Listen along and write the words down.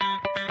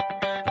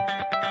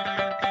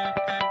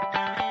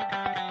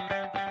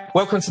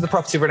Welcome to the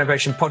Property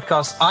Renovation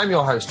Podcast. I'm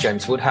your host,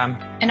 James Woodham.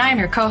 And I'm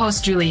your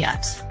co-host,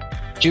 Juliet.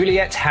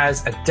 Juliet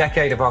has a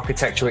decade of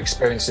architectural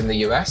experience in the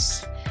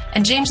US.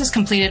 And James has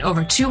completed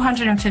over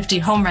 250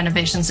 home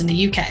renovations in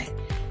the UK.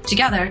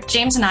 Together,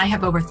 James and I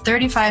have over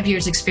 35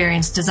 years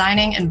experience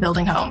designing and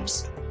building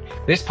homes.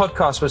 This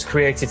podcast was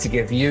created to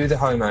give you, the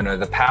homeowner,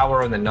 the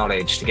power and the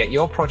knowledge to get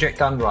your project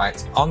done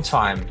right, on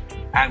time,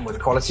 and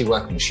with quality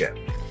workmanship.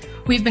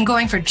 We've been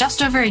going for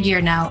just over a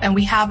year now, and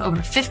we have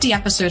over 50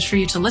 episodes for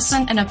you to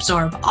listen and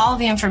absorb all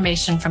the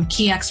information from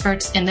key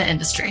experts in the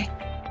industry.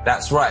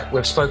 That's right.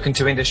 We've spoken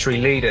to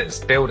industry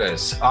leaders,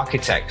 builders,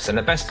 architects, and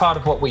the best part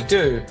of what we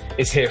do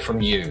is hear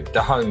from you, the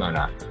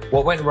homeowner,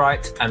 what went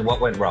right and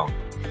what went wrong.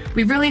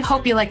 We really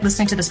hope you like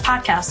listening to this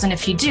podcast, and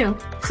if you do,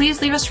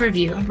 please leave us a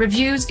review.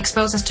 Reviews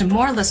expose us to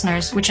more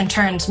listeners, which in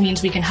turn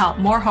means we can help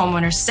more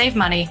homeowners save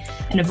money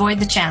and avoid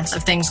the chance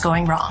of things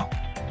going wrong.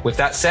 With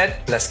that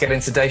said, let's get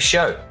into today's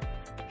show.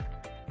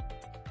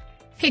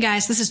 Hey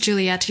guys, this is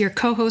Juliet, your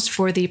co-host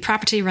for the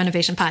Property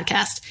Renovation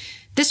Podcast.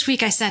 This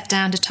week I sat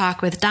down to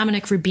talk with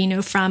Dominic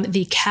Rubino from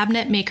the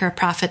Cabinet Maker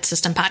Profit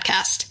System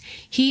podcast.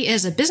 He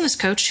is a business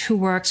coach who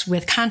works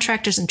with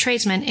contractors and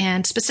tradesmen,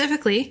 and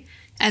specifically,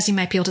 as you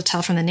might be able to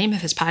tell from the name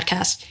of his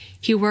podcast,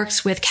 he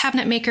works with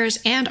cabinet makers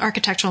and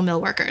architectural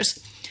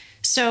millworkers.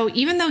 So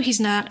even though he's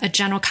not a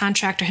general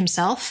contractor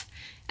himself,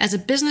 as a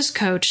business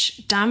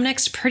coach,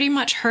 Dominic's pretty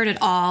much heard it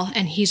all,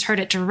 and he's heard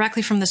it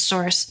directly from the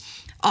source,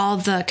 all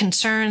the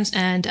concerns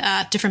and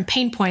different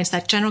pain points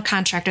that general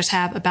contractors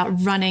have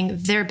about running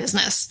their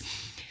business.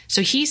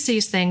 So he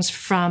sees things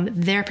from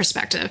their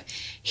perspective.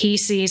 He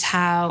sees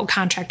how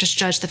contractors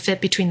judge the fit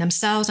between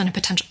themselves and a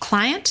potential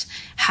client,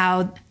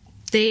 how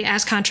they,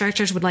 as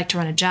contractors, would like to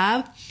run a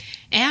job,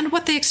 and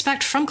what they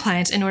expect from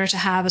clients in order to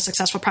have a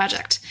successful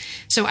project.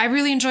 So I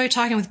really enjoy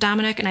talking with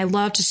Dominic, and I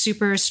love to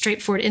super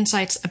straightforward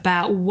insights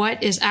about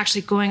what is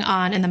actually going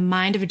on in the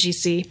mind of a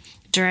GC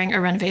during a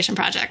renovation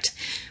project.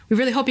 We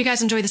really hope you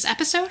guys enjoy this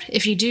episode.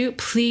 If you do,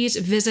 please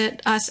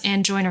visit us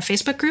and join our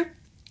Facebook group.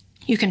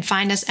 You can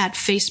find us at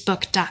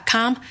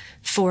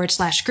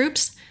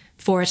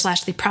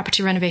facebook.com/groups/the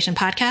Property Renovation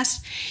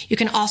Podcast. You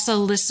can also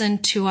listen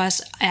to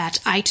us at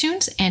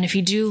iTunes. And if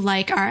you do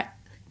like our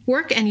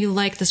work and you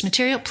like this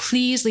material,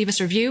 please leave us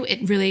a review.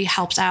 It really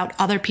helps out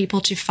other people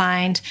to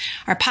find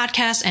our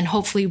podcast, and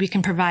hopefully we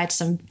can provide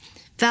some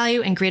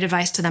value and great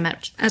advice to them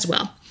as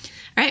well.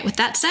 All right, with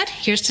that said,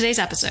 here's today's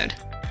episode.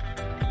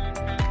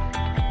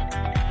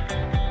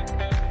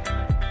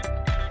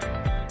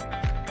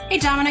 Hey,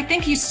 Dominic,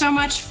 thank you so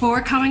much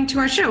for coming to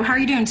our show. How are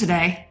you doing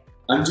today?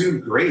 I'm doing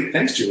great.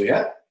 Thanks,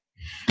 Juliet.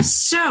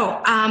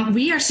 So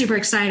we are super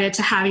excited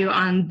to have you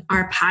on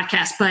our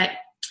podcast, but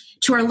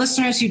to our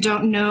listeners who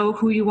don't know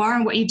who you are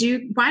and what you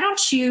do, why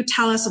don't you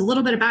tell us a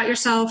little bit about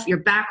yourself, your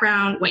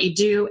background, what you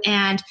do,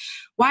 and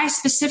why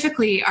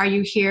specifically are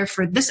you here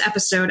for this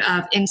episode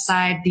of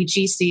Inside the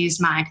GC's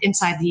Mind,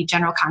 Inside the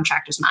General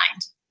Contractor's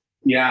Mind?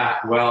 Yeah,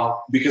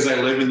 well, because I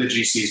live in the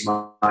GC's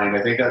mind,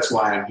 I think that's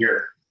why I'm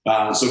here.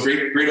 So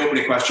great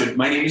opening question.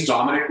 My name is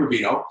Dominic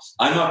Rubino.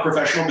 I'm a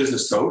professional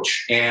business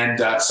coach,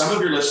 and some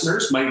of your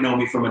listeners might know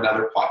me from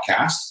another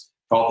podcast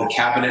called the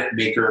Cabinet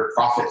Maker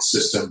Profit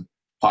System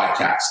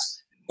podcast.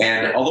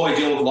 And although I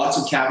deal with lots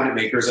of cabinet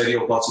makers, I deal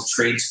with lots of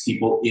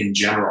tradespeople in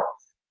general.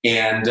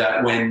 And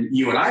when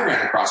you and I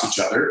ran across each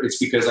other, it's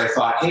because I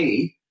thought,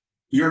 hey,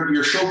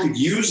 your show could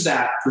use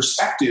that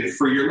perspective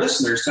for your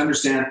listeners to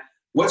understand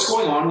what's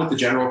going on with the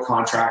general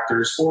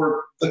contractors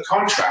or the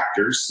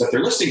contractors that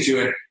they're listening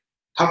to, and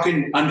how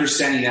can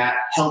understanding that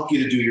help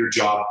you to do your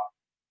job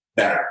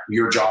better?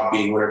 Your job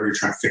being whatever you're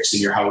trying to fix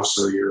in your house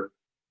or your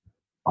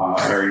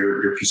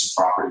piece of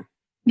property.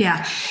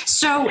 Yeah.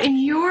 So in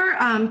your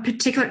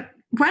particular,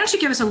 why don't you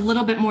give us a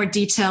little bit more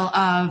detail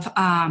of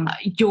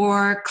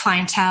your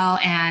clientele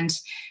and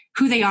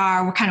who they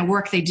are, what kind of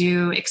work they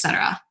do, et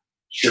cetera?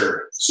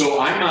 Sure. So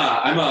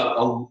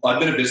I've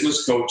been a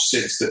business coach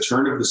since the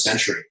turn of the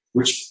century,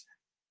 which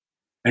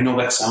I know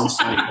that sounds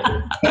funny.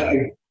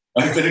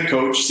 I've been a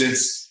coach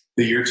since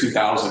the year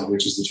 2000,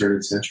 which is the turn of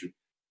the century.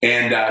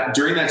 And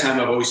during that time,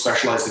 I've always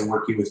specialized in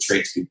working with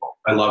tradespeople.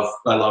 I love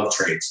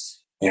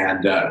trades.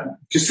 And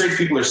because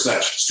tradespeople are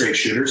such straight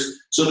shooters.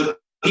 So the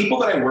people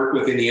that I work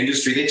with in the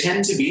industry, they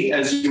tend to be,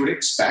 as you would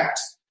expect,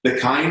 the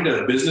kind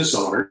of business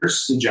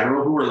owners in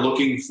general who are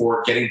looking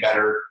for getting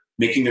better,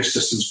 making their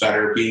systems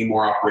better, being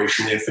more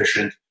operationally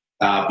efficient,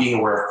 being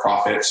aware of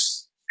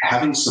profits,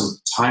 having some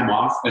time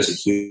off as a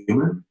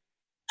human,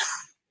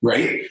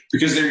 right?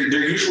 Because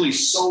they're usually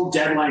so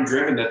deadline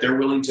driven that they're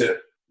willing to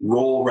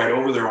roll right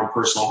over their own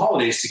personal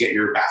holidays to get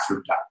your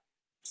bathroom done.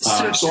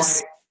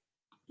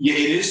 Yeah,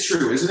 it is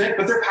true, isn't it?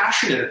 But they're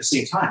passionate at the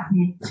same time.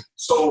 Mm-hmm.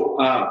 So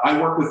I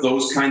work with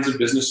those kinds of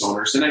business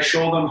owners, and I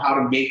show them how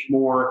to make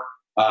more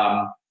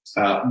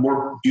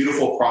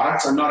beautiful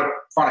products. I'm not a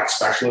product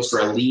specialist or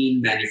a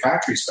lean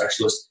manufacturing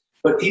specialist,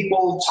 but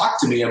people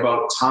talk to me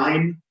about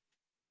time,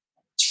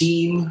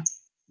 team,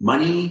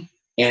 money,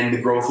 and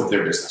the growth of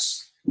their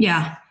business.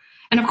 Yeah.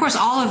 And of course,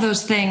 all of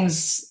those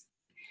things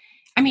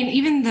I mean,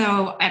 even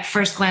though at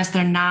first glance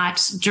they're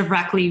not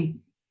directly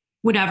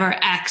whatever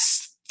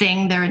X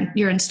thing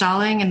you're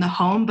installing in the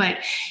home, but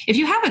if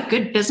you have a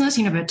good business,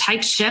 you have a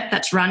tight ship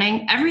that's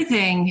running,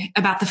 everything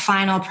about the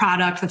final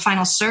product, the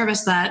final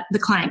service that the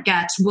client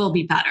gets will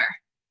be better.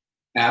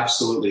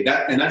 Absolutely.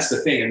 That's the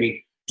thing. I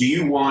mean, do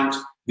you want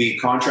the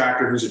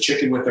contractor who's a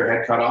chicken with their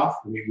head cut off?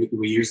 I mean,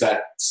 we use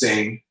that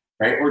saying,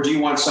 right? Or do you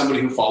want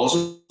somebody who follows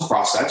a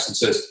process and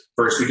says,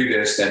 first we do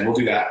this, then we'll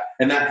do that.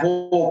 And that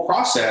whole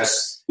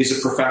process is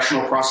a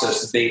professional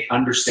process that they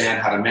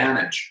understand how to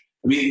manage.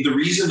 I mean, the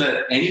reason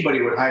that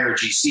anybody would hire a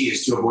GC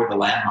is to avoid the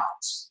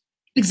landmines.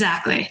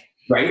 Exactly.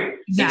 Right?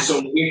 Exactly. And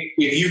so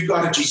if you've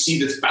got a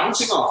GC that's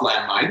bouncing off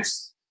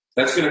landmines,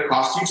 that's going to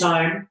cost you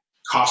time,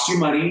 cost you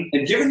money.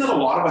 And given that a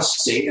lot of us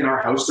stay in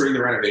our house during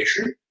the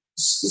renovation,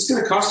 it's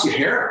going to cost you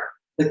hair.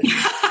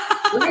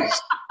 Right?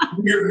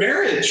 Your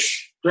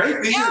marriage,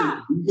 right? These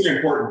are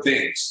important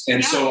things.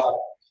 And so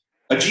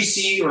a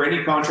GC or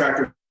any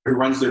contractor who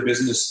runs their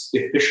business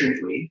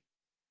efficiently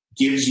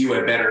gives you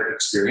a better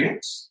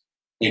experience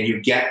and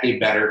you get a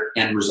better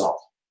end result.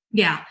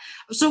 Yeah.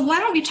 So why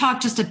don't we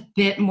talk just a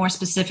bit more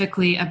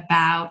specifically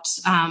about,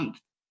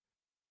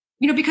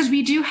 because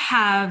we do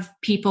have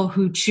people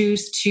who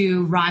choose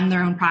to run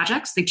their own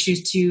projects. They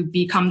choose to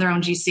become their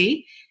own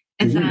GC.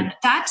 And then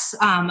that's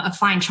a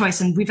fine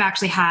choice. And we've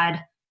actually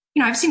had,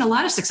 I've seen a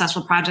lot of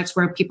successful projects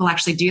where people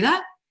actually do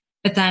that.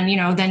 But then,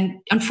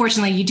 then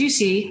unfortunately you do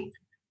see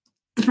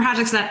the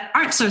projects that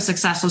aren't so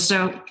successful.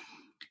 So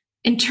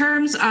in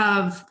terms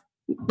of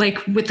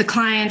like with the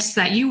clients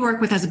that you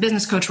work with as a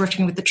business coach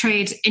working with the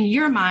trades, in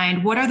your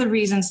mind, what are the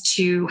reasons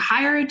to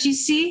hire a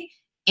GC?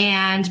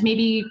 And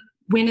maybe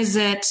when is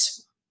it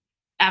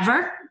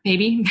ever?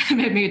 Maybe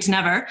it's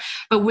never.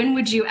 But when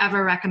would you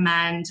ever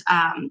recommend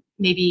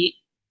maybe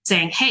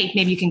saying, hey,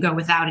 maybe you can go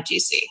without a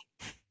GC?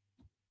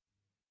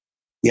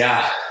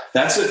 Yeah,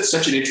 that's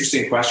such an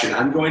interesting question.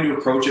 I'm going to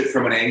approach it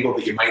from an angle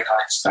that you might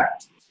not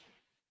expect.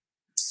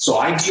 So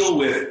I deal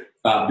with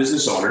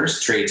business owners,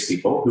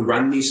 tradespeople who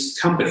run these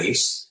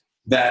companies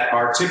that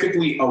are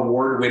typically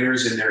award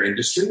winners in their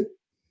industry.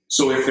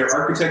 So if they're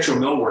architectural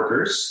mill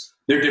workers,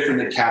 they're different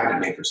than cabinet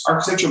makers.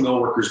 Architectural mill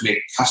workers make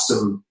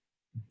custom,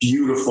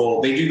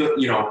 beautiful. They do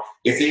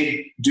if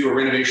they do a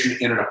renovation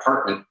in an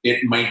apartment,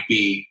 it might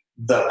be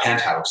the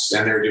penthouse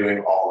and they're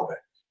doing all of it.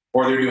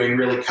 Or they're doing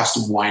really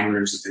custom wine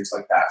rooms and things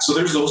like that. So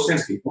there's those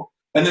kinds of people.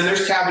 And then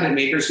there's cabinet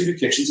makers who do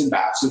kitchens and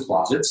baths and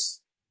closets.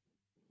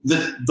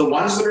 The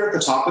ones that are at the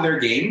top of their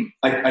game,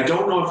 I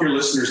don't know if your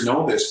listeners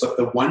know this, but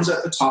the ones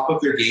at the top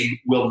of their game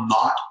will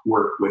not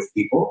work with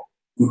people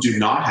who do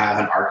not have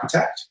an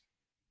architect,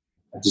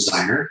 a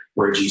designer,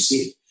 or a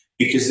GC,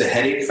 because the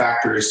headache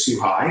factor is too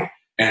high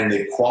and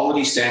the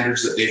quality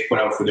standards that they've put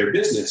out for their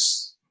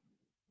business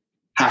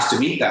has to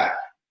meet that.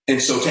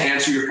 And so to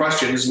answer your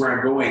question, this is where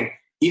I'm going.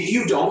 If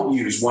you don't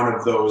use one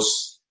of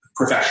those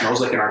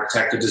professionals, like an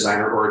architect, a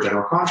designer, or a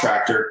general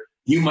contractor,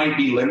 you might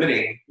be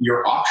limiting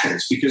your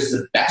options because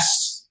the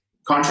best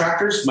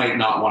contractors might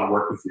not want to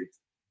work with you.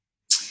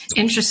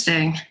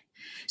 Interesting.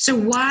 So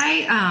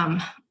why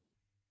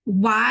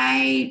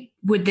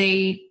would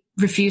they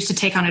refuse to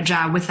take on a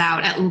job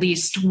without at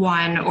least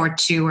one or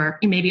two or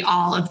maybe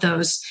all of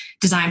those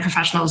design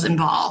professionals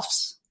involved?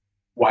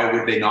 Why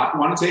would they not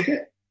want to take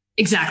it?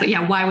 Exactly.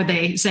 Yeah. Why would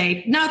they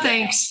say, no,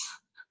 thanks?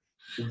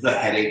 The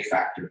headache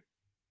factor.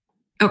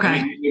 Okay.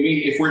 I mean,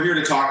 if we're here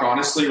to talk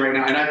honestly right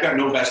now, and I've got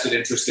no vested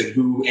interest in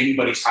who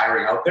anybody's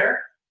hiring out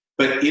there,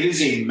 but it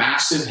is a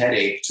massive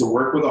headache to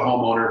work with a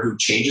homeowner who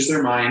changes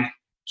their mind,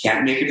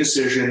 can't make a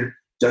decision,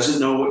 doesn't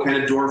know what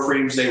kind of door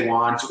frames they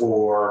want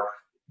or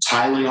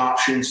tiling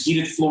options,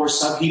 heated floor,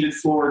 subheated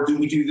floor, do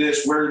we do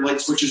this, where do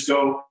light switches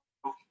go?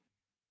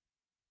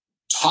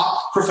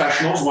 Top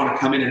professionals want to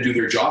come in and do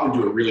their job and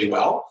do it really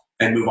well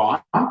and move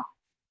on,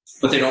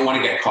 but they don't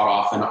want to get caught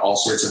off in all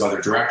sorts of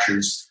other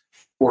directions.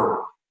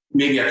 Or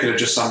maybe I could have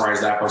just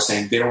summarized that by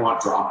saying they don't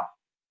want drama.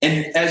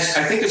 And as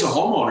I think as a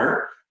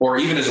homeowner or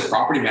even as a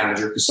property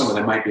manager, because some of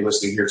them might be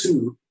listening here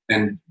too,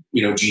 and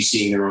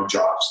GCing their own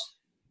jobs,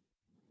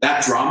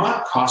 that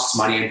drama costs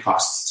money and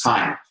costs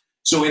time.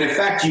 So in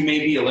effect, you may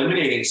be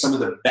eliminating some of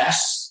the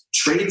best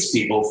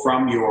tradespeople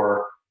from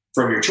your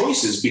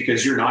choices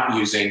because you're not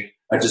using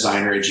a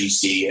designer, a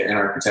GC, an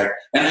architect.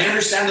 And I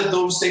understand that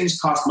those things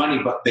cost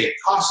money, but they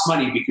cost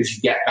money because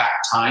you get back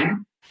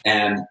time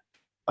and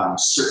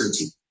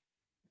certainty.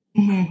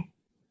 Mm-hmm.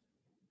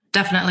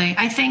 Definitely.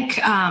 I think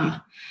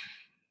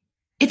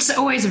it's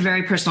always a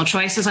very personal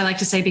choice, as I like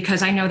to say,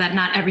 because I know that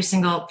not every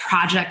single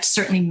project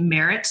certainly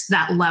merits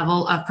that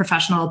level of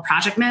professional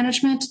project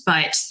management.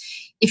 But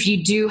if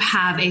you do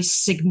have a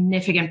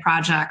significant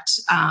project,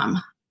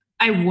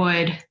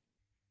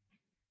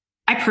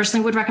 I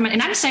personally would recommend,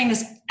 and I'm saying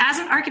this as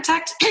an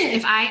architect,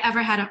 if I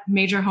ever had a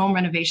major home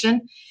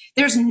renovation,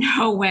 there's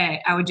no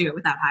way I would do it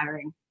without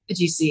hiring a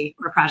GC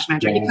or a project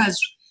manager,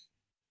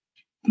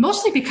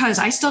 mostly because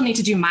I still need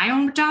to do my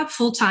own job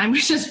full time,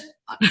 which is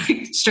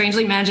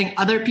strangely managing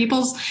other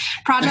people's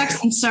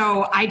projects. And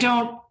so I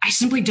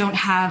simply don't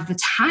have the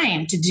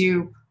time to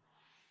do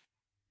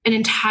an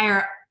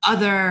entire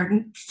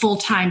other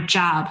full-time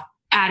job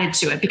added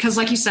to it. Because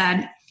like you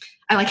said,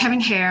 I like having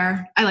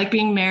hair. I like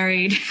being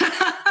married.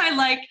 I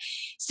like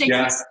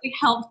staying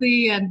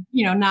healthy and,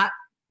 not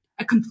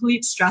a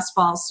complete stress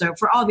ball. So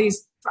for all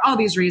these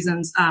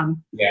reasons, I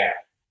think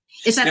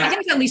it's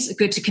at least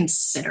good to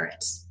consider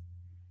it.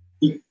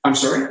 I'm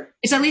sorry?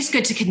 It's at least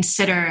good to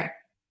consider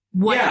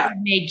what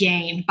you may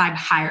gain by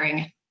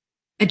hiring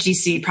a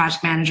GC,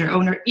 project manager,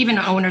 owner, even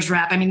an owner's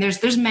rep. I mean,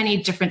 there's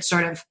many different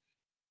sort of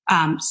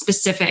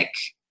specific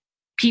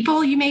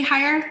people you may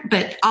hire,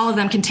 but all of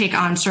them can take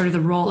on sort of the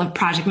role of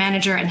project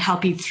manager and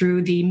help you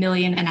through the 1.5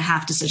 million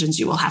decisions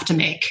you will have to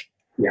make.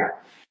 Yeah.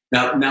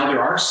 Now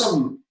there are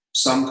some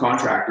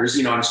contractors,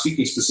 I'm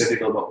speaking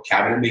specifically about the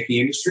cabinet making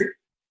industry,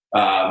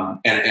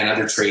 and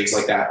other trades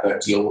like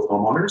that deal with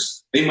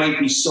homeowners. They might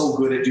be so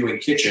good at doing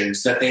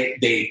kitchens that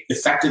they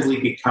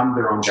effectively become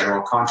their own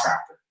general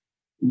contractor.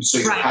 So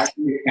you're hiring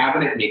a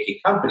cabinet making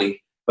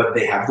company, but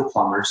they have the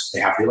plumbers, they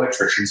have the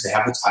electricians, they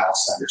have the tile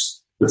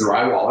setters, the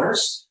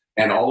drywallers,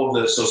 and all of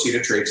the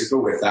associated trades that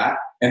go with that.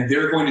 And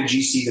they're going to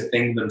GC the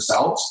thing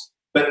themselves.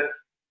 But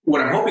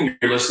what I'm hoping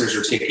your listeners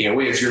are taking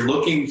away is you're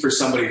looking for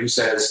somebody who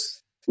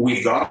says,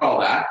 we've got all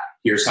that,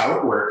 here's how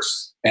it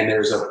works, and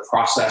there's a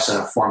process and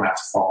a format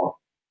to follow.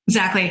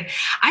 Exactly.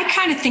 I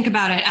kind of think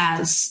about it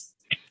as,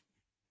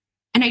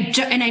 and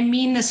I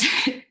mean this,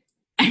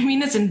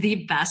 in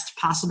the best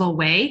possible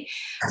way,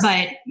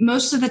 but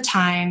most of the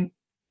time,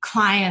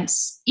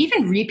 clients,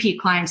 even repeat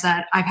clients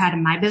that I've had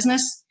in my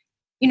business,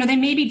 they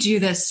maybe do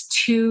this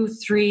 2,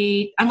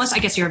 3, unless I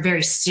guess you're a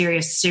very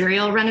serious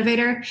serial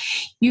renovator,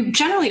 you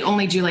generally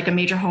only do like a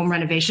major home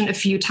renovation a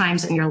few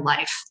times in your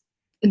life.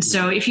 And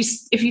so if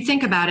you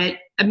think about it,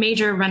 a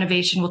major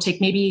renovation will take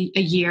maybe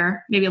a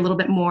year, maybe a little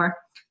bit more.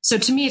 So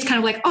to me, it's kind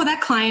of like, oh,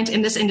 that client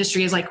in this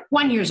industry is like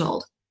 1 year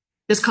old.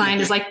 This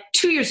client is like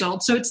 2 years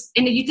old. So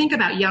and you think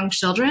about young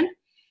children,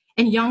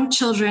 and young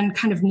children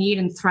kind of need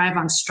and thrive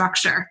on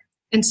structure.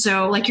 And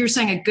so like you're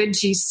saying, a good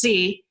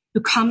GC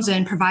who comes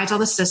in, provides all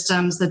the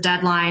systems, the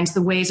deadlines,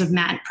 the ways of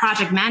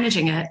project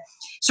managing it,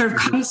 sort of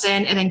comes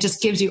in and then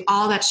just gives you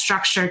all that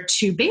structure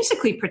to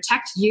basically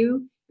protect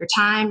you, your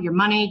time, your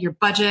money, your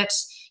budget,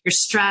 your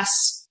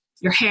stress,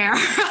 your hair,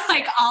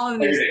 like all of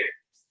these.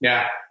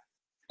 Yeah.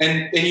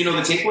 And the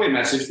takeaway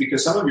message,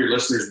 because some of your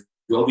listeners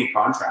will be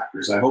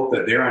contractors, I hope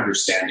that they're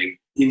understanding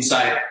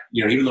inside,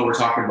 even though we're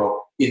talking about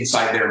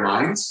inside their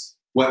minds,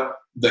 what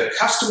the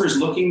customer's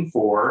looking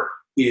for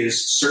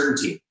is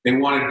certainty. They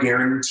want a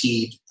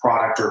guaranteed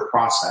product or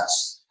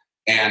process.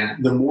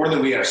 And the more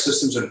that we have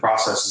systems and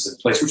processes in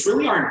place, which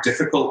really aren't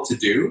difficult to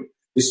do,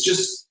 it's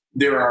just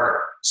there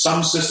are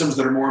some systems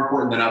that are more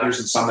important than others,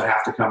 and some that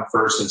have to come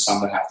first and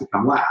some that have to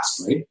come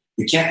last, right?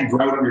 You can't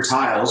grout your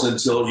tiles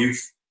until you've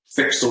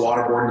fixed the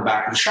water board in the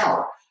back of the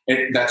shower.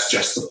 That's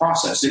just the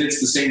process. And it's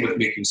the same with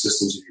making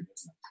systems in your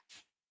business.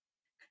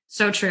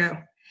 So true.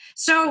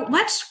 So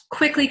let's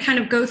quickly kind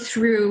of go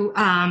through,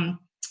 I'm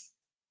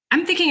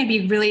thinking it'd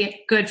be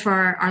really good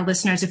for our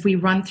listeners if we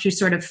run through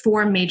sort of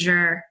 4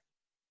 major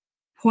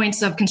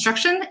points of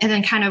construction and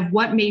then kind of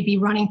what may be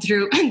running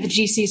through the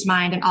GC's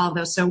mind and all of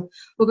those. So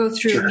we'll go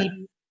through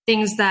maybe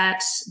things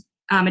that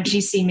a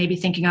GC may be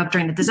thinking of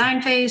during the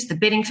design phase, the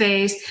bidding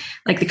phase,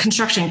 like the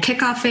construction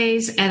kickoff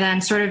phase, and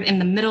then sort of in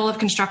the middle of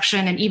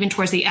construction and even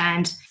towards the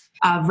end,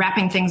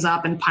 wrapping things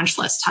up and punch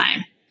list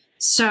time.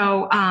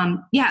 So,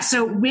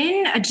 so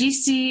when a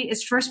GC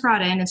is first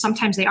brought in, and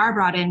sometimes they are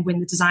brought in when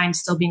the design is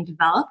still being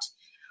developed,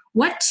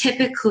 what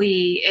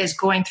typically is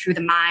going through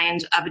the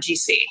mind of a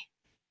GC?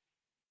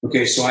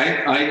 Okay, so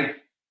I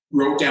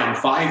wrote down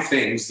 5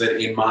 things that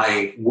in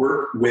my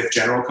work with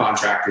general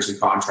contractors and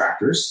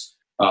contractors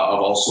of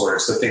all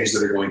sorts, the things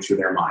that are going through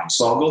their mind.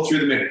 So I'll go through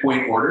them in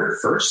point order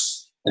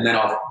first, and then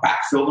I'll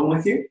backfill them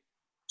with you.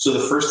 So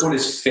the first one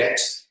is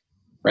fit,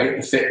 right?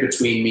 The fit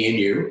between me and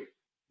you.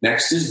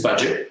 Next is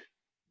budget.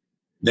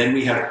 Then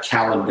we have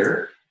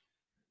calendar.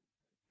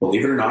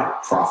 Believe it or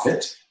not,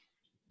 profit.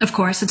 Of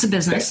course, it's a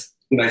business.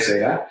 Did I say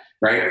that?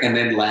 Right? And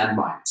then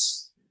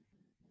landmines.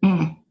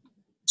 Mm.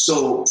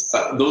 So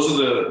those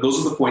are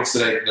the points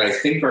that I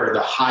think are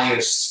the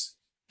highest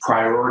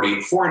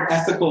priority for an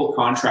ethical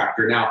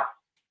contractor. Now,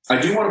 I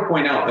do want to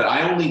point out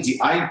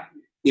that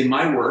in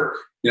my work,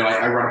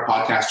 I run a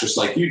podcast just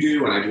like you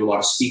do, and I do a lot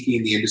of speaking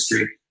in the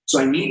industry.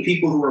 So I meet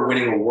people who are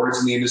winning awards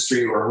in the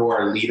industry or who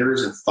are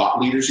leaders and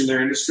thought leaders in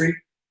their industry.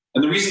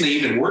 And the reason they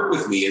even work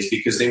with me is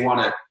because they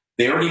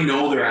already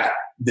know they're at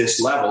this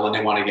level and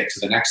they want to get to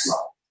the next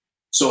level.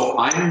 So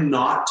I'm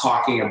not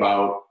talking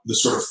about the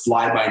sort of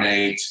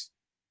fly-by-night,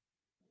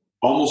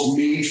 almost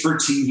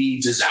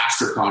made-for-TV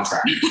disaster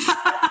contract.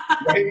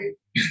 Right?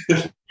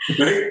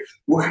 Right?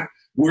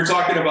 I'm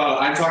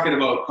talking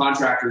about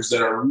contractors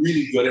that are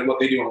really good at what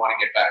they do and want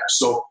to get better.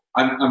 So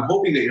I'm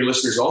hoping that your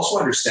listeners also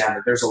understand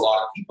that there's a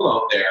lot of people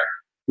out there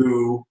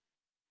who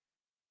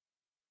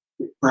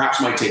perhaps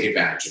might take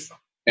advantage of them.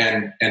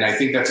 And I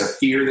think that's a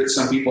fear that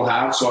some people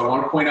have. So I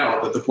want to point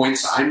out that the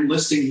points I'm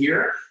listing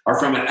here are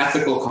from an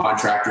ethical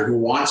contractor who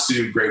wants to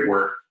do great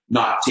work,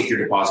 not take your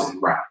deposit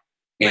and run.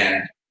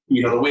 And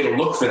the way to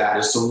look for that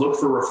is to look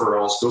for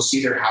referrals, go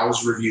see their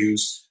house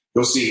reviews,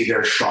 go see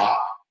their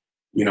shop,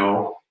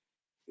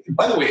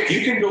 By the way, if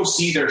you can go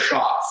see their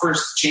shop,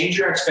 first change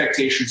your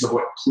expectations of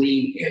what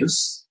clean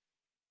is,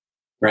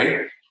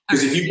 right?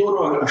 Because if you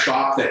go to a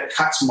shop that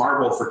cuts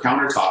marble for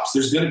countertops,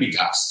 there's going to be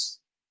dust.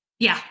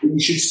 Yeah. You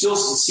should still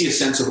see a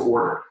sense of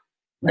order,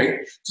 right?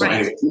 So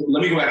anyway,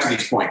 let me go back to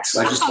these points.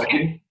 I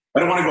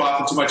don't want to go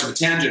off on too much of a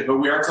tangent, but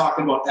we are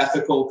talking about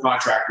ethical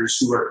contractors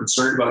who are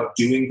concerned about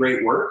doing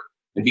great work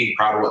and being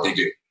proud of what they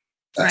do.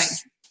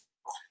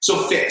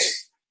 So fit.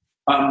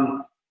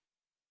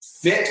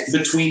 Fit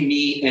between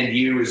me and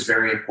you is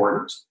very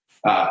important,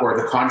 or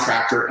the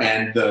contractor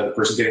and the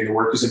person getting the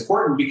work is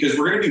important, because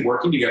we're going to be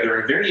working together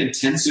in a very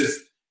intensive,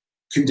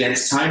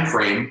 condensed time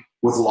frame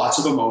with lots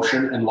of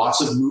emotion and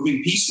lots of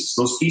moving pieces.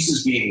 Those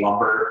pieces being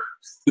lumber,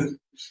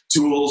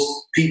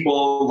 tools,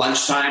 people,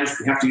 lunch times.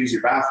 We have to use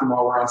your bathroom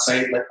while we're on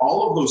site. Like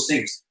all of those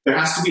things, there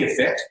has to be a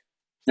fit.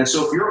 And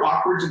so if you're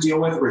awkward to deal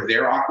with or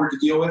they're awkward to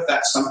deal with,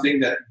 that's something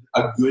that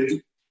a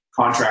good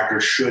contractor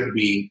should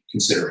be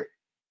considering.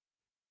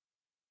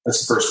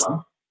 That's the first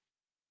one.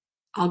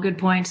 All good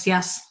points.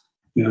 Yes.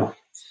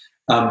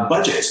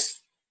 Budget.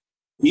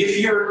 If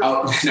you're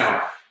out,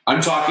 now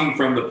I'm talking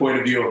from the point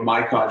of view of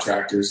my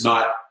contractors,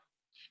 not.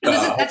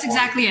 That's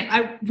exactly it.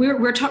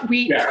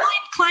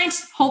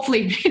 Clients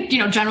hopefully,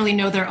 generally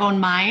know their own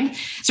mind.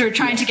 So we're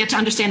trying to get to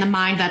understand the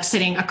mind that's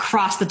sitting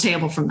across the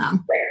table from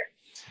them. Right.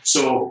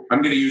 So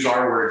I'm going to use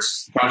our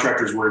words,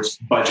 contractors' words,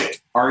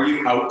 budget. Are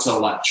you out to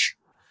lunch?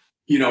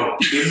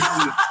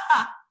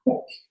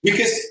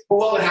 Because,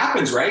 it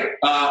happens, right?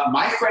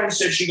 My friend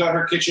said she got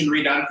her kitchen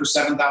redone for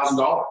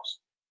 $7,000.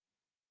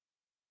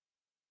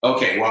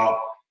 Okay,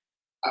 well,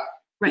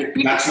 right.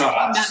 That's not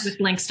us. That with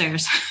blank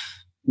stares.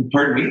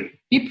 Pardon me?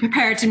 Be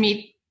prepared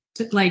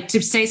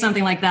to say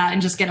something like that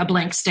and just get a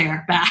blank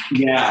stare back.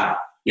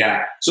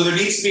 Yeah. So there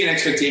needs to be an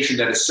expectation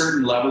that a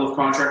certain level of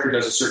contractor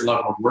does a certain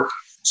level of work.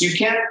 So you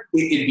can't.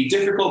 It'd be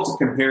difficult to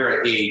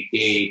compare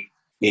a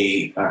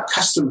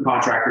custom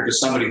contractor to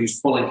somebody who's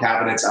pulling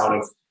cabinets out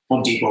of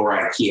Home Depot or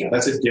IKEA.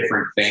 That's a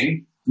different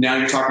thing. Now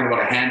you're talking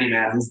about a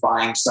handyman who's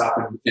buying stuff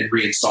and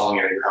reinstalling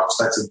it at your house.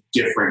 That's a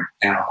different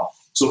animal.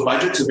 So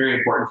budget's a very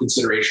important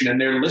consideration,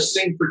 and they're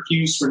listening for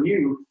cues from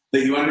you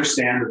that you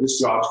understand that this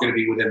job is going to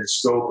be within the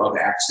scope of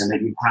X and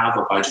that you have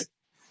a budget.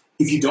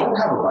 If you don't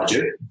have a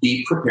budget,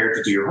 be prepared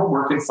to do your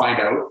homework and find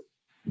out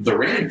the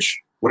range,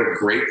 what a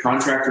great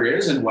contractor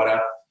is and what a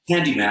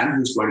handyman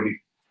who's going to be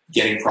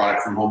getting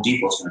product from Home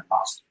Depot is going to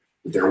cost.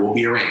 But there will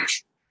be a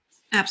range.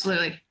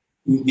 Absolutely.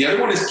 The other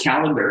one is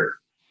calendar.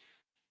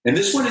 And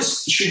this one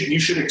is you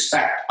should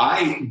expect.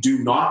 I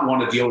do not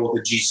want to deal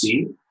with a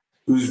GC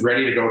who's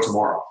ready to go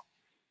tomorrow.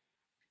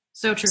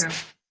 So true.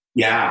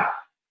 Yeah.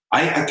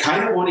 I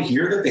kind of want to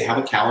hear that they have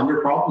a calendar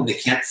problem and they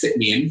can't fit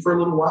me in for a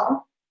little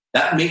while.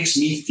 That makes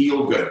me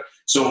feel good.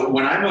 So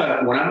when I'm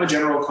a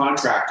general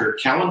contractor,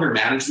 calendar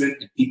management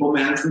and people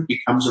management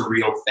becomes a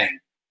real thing.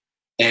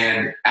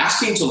 And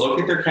asking to look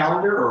at their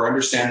calendar or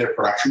understand their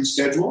production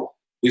schedule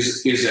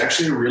is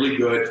actually a really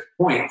good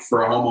point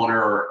for a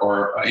homeowner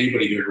or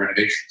anybody doing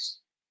renovations.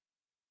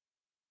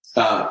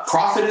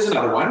 Profit is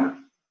another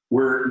one.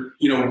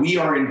 We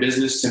are in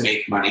business to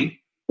make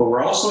money, but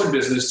we're also in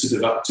business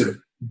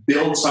to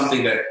build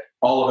something that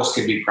all of us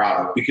can be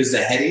proud of, because the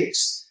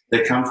headaches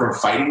that come from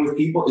fighting with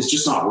people is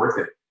just not worth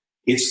it.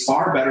 It's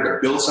far better to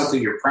build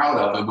something you're proud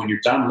of, and when you're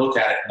done, look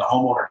at it and the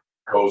homeowner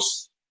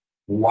goes,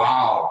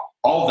 wow,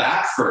 all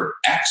that for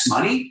X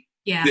money?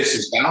 Yeah. This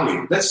is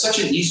value. That's such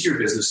an easier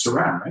business to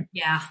run, right?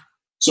 Yeah.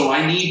 So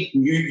I need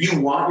you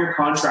want your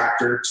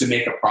contractor to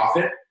make a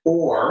profit,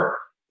 or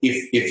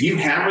if you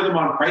hammer them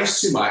on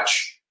price too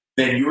much,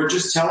 then you're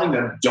just telling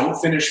them,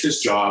 don't finish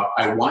this job.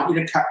 I want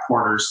you to cut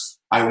corners.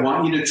 I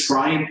want you to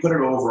try and put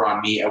it over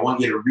on me. I want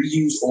you to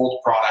reuse old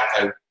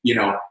product.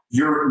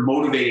 You're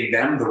motivating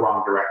them the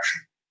wrong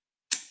direction.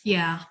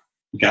 Yeah.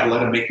 You got to let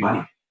them make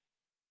money.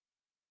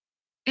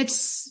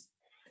 It's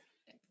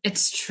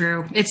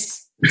true.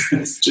 It's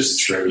just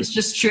true. It's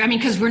just true. I mean,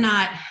 because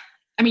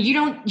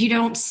you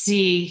don't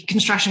see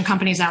construction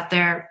companies out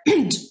there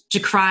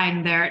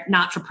decrying their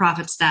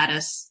not-for-profit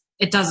status.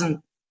 It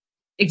doesn't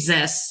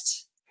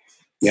exist.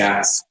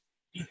 Yes.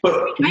 But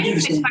I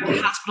didn't expect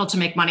a hospital to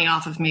make money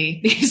off of me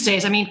these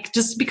days. I mean,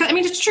 just because,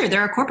 it's true.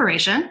 They're a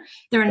corporation.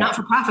 They're a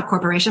not-for-profit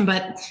corporation,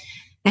 but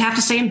they have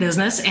to stay in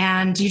business,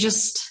 and you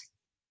just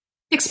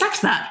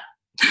expect that.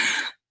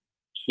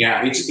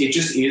 Yeah, it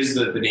just is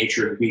the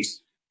nature of the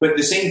beast. But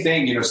the same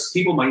thing,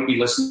 people might be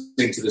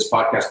listening to this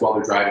podcast while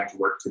they're driving to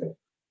work today.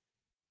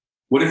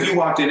 What if you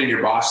walked in and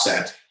your boss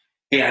said,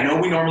 hey, I know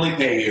we normally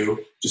pay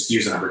you, just to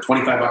use a number,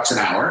 $25 an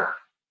hour.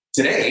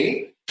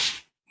 Today,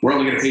 we're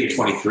only going to pay you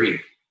 $23.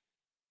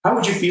 How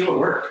would you feel at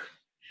work?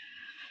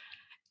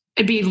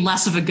 It'd be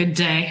less of a good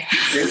day.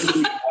 It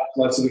would be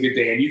less of a good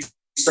day. And you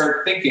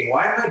start thinking,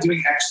 why am I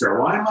doing extra?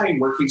 Why am I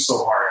working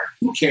so hard?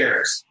 Who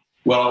cares?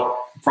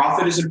 Well,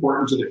 profit is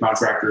important to the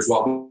contractor as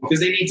well, because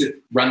they need to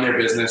run their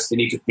business. They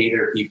need to pay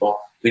their people.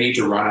 They need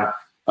to run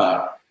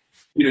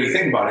you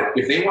think about it,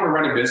 if they want to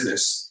run a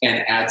business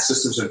and add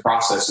systems and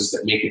processes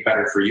that make it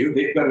better for you,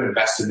 they've got to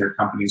invest in their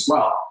company as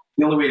well.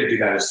 The only way to do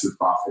that is through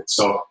profit.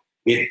 So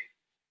it's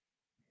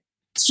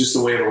just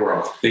the way of the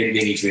world. They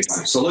need to make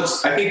money. So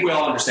I think we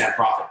all understand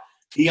profit.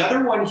 The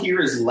other one here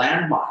is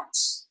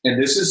landmines.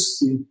 And this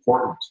is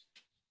important.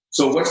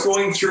 So what's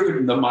going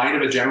through the mind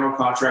of a general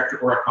contractor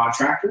or a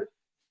contractor?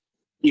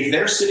 If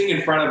they're sitting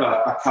in front of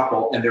a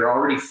couple and they're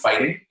already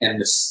fighting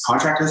and this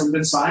contract hasn't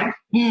been signed,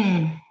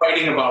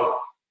 fighting about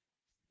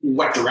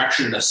what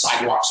direction the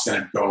sidewalk's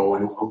going to go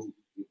and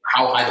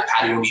how high the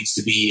patio needs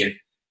to be. And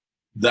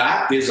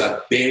that is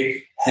a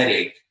big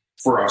headache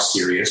for a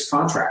serious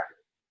contractor.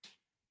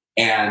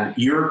 And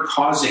you're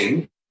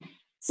causing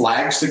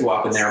flags to go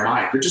up in their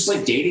mind. They're just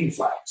like dating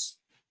flags,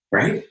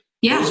 right?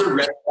 Yeah. Those are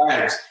red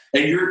flags.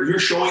 And you're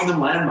showing them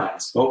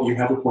landmines. Oh, you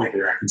have a point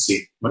there. I can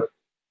see. What?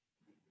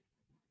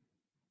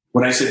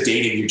 When I said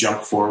dating, you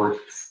jumped forward.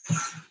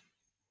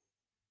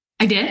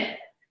 I did?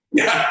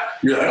 Yeah.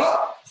 You're like,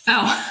 oh.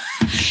 Oh.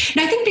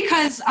 And I think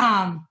because,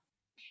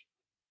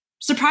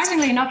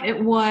 surprisingly enough,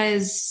 it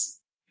was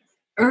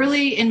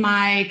early in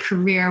my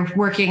career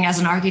working as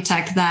an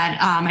architect that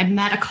I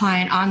met a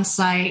client on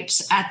site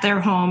at their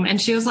home, and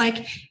she was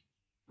like,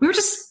 we were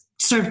just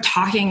sort of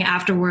talking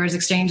afterwards,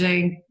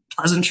 exchanging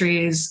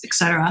pleasantries,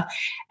 etc.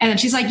 And then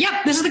she's like,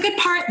 yep, this is the good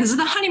part. This is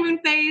the honeymoon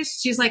phase.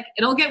 She's like,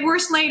 it'll get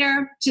worse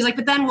later. She's like,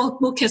 but then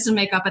we'll kiss and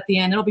make up at the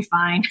end. It'll be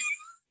fine.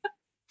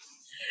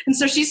 And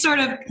so she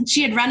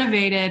had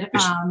renovated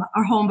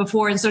our home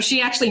before. And so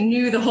she actually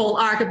knew the whole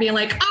arc of being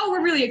like, oh,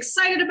 we're really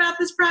excited about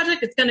this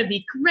project. It's going to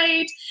be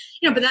great.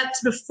 But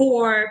that's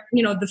before,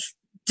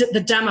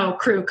 the demo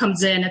crew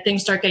comes in and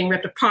things start getting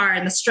ripped apart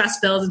and the stress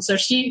builds. And so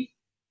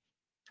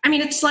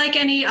it's like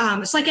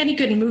any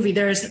good movie.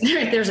 There's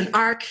an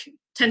arc,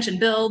 tension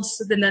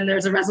builds, and then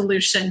there's a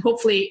resolution,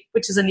 hopefully,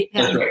 which is a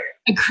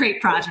great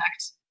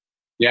project.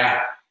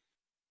 Yeah.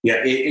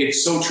 Yeah.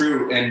 It's so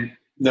true. And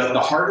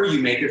the harder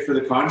you make it for the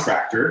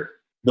contractor,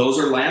 those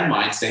are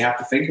landmines they have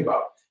to think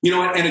about.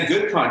 And a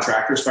good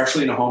contractor,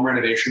 especially in a home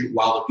renovation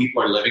while the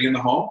people are living in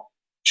the home,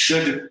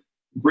 should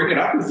bring it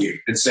up with you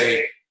and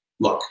say,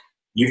 look,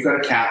 you've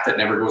got a cat that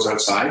never goes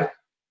outside.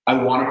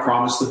 I want to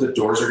promise that the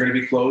doors are going to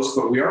be closed,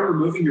 but we are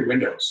removing your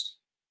windows.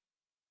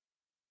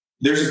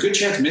 There's a good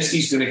chance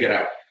Misty's going to get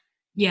out.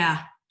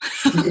 Yeah.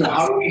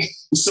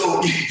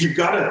 So you've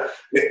got to...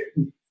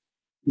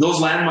 Those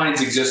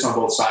landmines exist on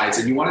both sides,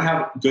 and you want to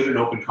have good and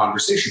open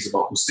conversations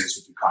about those things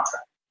with your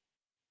contractor.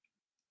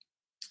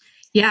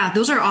 Yeah,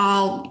 those are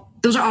all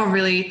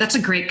really, that's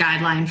a great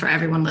guideline for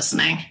everyone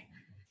listening.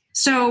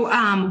 So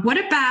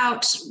what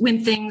about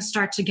when things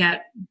start to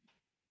get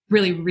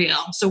really real?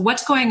 So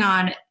what's going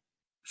on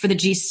for the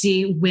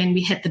GC when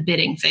we hit the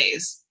bidding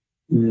phase?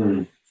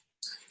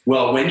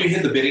 Well, when you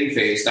hit the bidding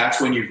phase, that's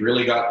when you've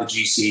really got the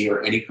GC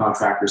or any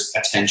contractor's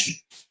attention,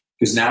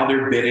 because now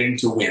they're bidding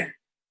to win.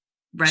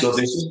 Right. So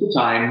this is the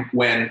time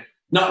when,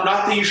 not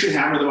that you should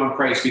hammer them on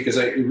price, because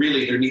there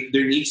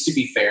needs to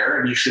be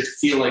fair, and you should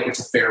feel like it's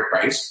a fair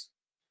price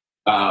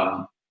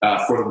for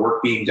the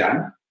work being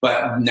done.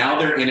 But now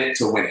they're in it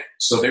to win it.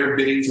 So they're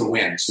bidding to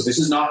win. So this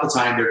is not the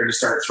time they're going to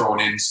start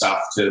throwing in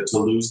stuff to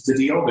lose the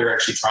deal. They're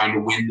actually trying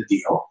to win the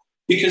deal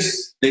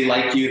because they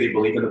like you, they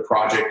believe in the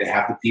project, they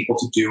have the people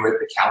to do it,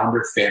 the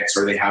calendar fits,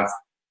 or they have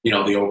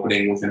the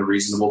opening within a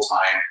reasonable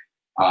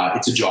time.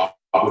 It's a job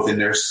within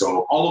their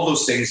scope. All of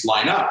those things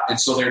line up.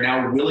 And so they're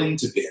now willing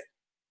to bid.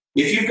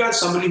 If you've got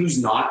somebody who's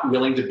not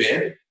willing to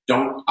bid,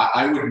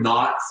 I would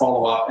not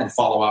follow up and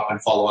follow up and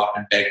follow up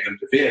and beg them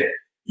to bid.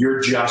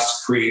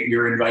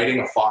 You're inviting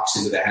a fox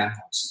into the henhouse.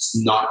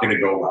 It's not going to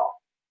go well.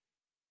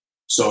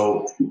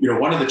 So,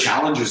 one of the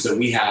challenges that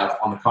we have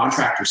on the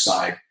contractor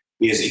side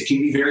is it can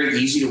be very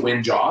easy to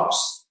win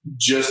jobs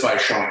just by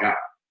showing up.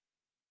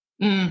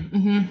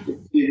 Mm-hmm.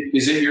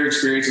 Is it your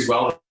experience as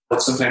well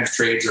that sometimes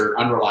trades are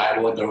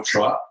unreliable and don't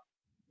show up?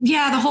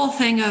 Yeah, the whole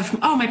thing of,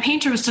 my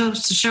painter was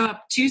supposed to show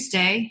up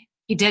Tuesday.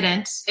 He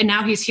didn't. And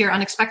now he's here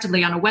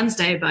unexpectedly on a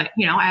Wednesday, but,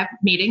 I have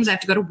meetings, I have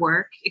to go to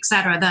work,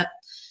 etc. That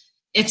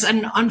it's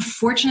an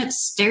unfortunate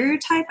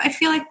stereotype, I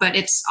feel like, but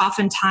it's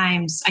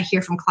oftentimes, I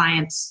hear from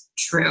clients,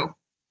 true.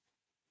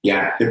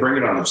 Yeah, they bring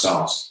it on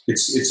themselves.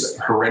 It's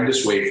a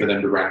horrendous way for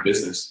them to run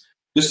business.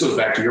 This goes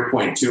back to your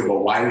point, too,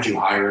 about why would you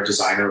hire a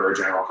designer or a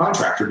general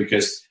contractor?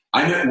 Because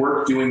I'm at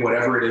work doing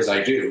whatever it is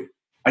I do.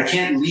 I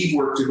can't leave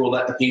work to go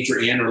let the painter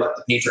in or let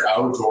the painter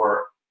out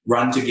or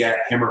run to get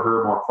him or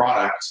her more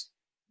product.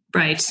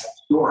 Right.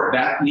 Sure,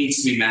 that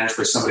needs to be managed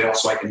by somebody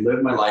else so I can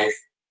live my life,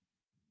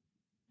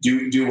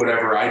 do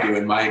whatever I do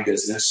in my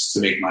business to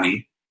make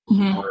money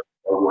or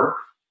work.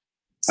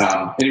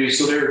 Anyway,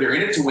 so they're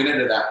in it to win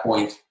it at that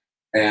point.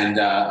 And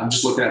I'm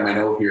just looking at my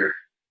note here.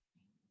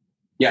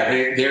 Yeah,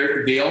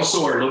 they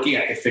also are looking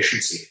at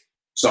efficiency.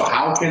 So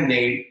how can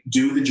they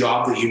do the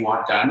job that you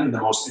want done in the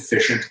most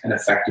efficient and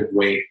effective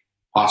way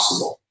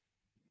possible?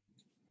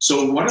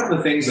 So one of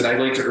the things that I'd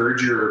like to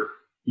urge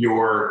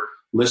your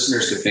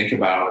listeners to think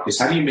about is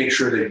how do you make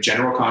sure that a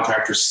general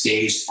contractor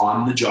stays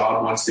on the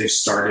job once they've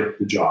started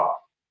the job?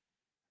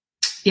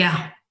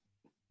 Yeah.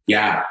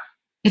 Yeah.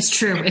 It's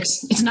true.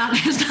 It's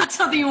not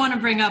something you want to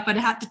bring up, but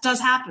it does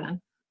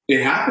happen.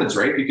 It happens,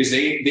 right? Because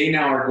they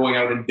now are going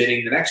out and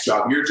bidding the next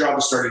job. Your job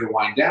is starting to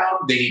wind down.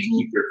 They need to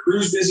keep their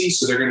crews busy,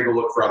 so they're going to go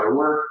look for other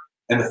work,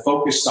 and the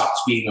focus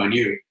stops being on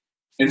you.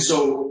 And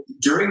so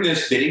during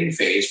this bidding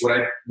phase, what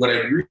I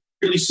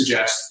really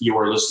suggest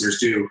your listeners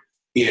do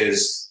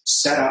is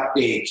set up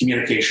a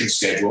communication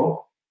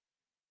schedule.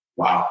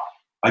 Wow,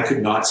 I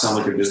could not sound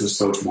like a business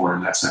coach more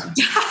in that sentence.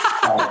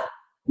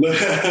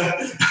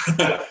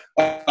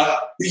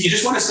 You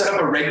just want to set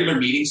up a regular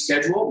meeting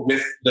schedule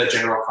with the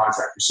general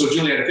contractor. So,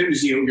 Juliet, if it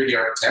was you're the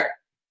architect,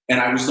 and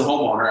I was the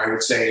homeowner, I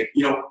would say,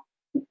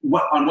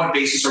 on what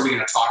basis are we going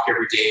to talk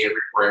every day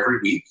or every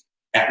week?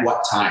 At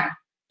what time?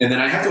 And then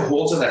I have to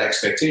hold to that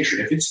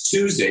expectation. If it's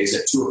Tuesdays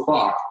at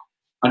 2:00,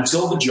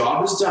 until the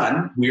job is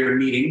done, we are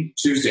meeting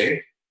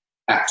Tuesday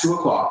at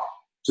 2:00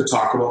 to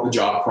talk about the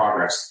job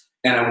progress.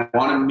 And I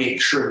want to make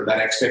sure that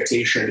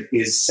expectation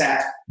is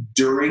set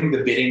during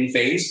the bidding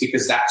phase,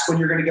 because that's when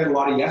you're going to get a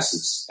lot of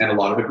yeses and a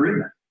lot of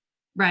agreement.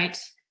 Right.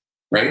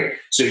 Right.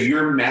 So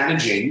you're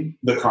managing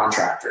the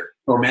contractor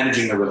or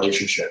managing the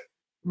relationship.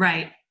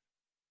 Right.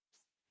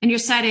 And you're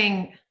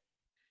setting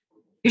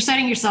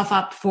yourself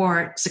up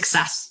for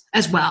success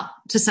as well,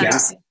 to set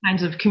up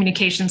kinds of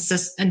communication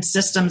and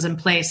systems in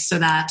place so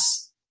that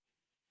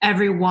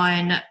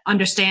everyone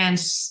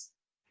understands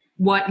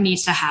what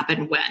needs to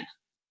happen when.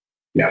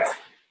 Yeah.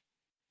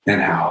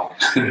 And how.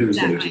 And who's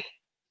going to do.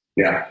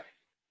 Yeah.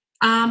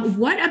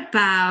 What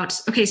about,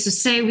 so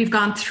say we've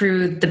gone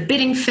through the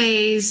bidding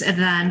phase, and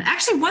then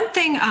actually one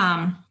thing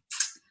that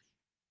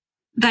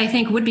I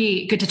think would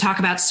be good to talk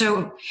about.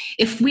 So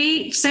if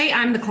we say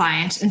I'm the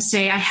client and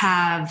say I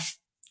have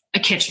a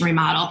kitchen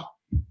remodel,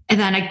 and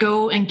then I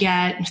go and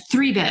get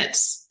 3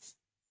 bids,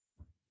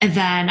 and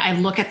then I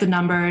look at the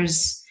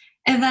numbers,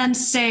 and then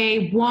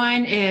say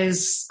one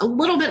is a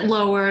little bit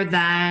lower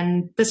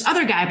than this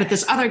other guy, but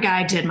this other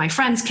guy did my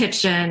friend's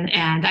kitchen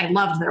and I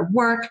loved their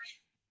work.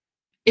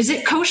 Is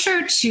it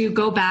kosher to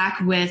go back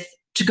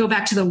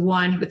to the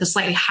one with the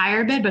slightly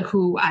higher bid, but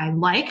who I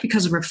like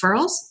because of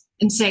referrals,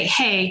 and say,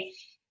 hey,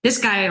 this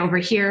guy over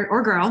here,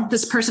 or girl,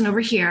 this person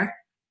over here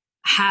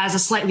has a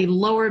slightly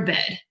lower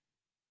bid,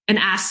 and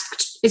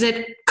asked, is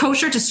it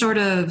kosher to sort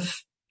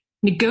of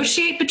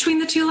negotiate between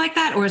the two like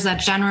that? Or is that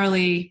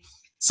generally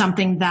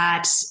something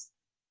that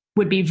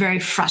would be very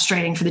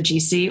frustrating for the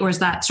GC, or is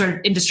that sort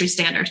of industry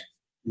standard?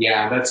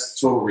 Yeah, that's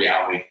total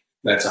reality.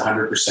 That's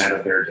 100%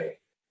 of their day.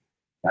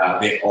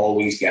 They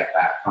always get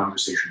that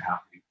conversation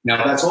happening.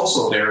 Now, that's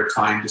also their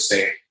time to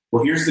say,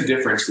 well, here's the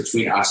difference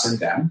between us and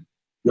them.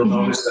 You'll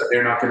notice that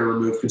they're not going to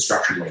remove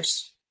construction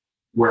waste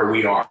where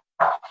we are.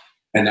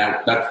 And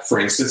that, for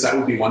instance, that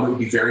would be one that would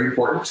be very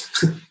important.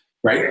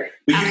 Right?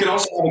 But you can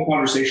also have a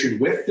conversation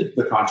with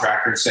the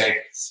contractor and say,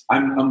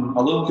 I'm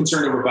a little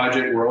concerned over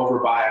budget. We're over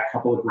by a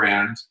couple of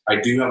grand.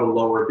 I do have a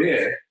lower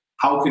bid.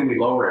 How can we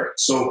lower it?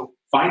 So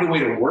find a way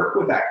to work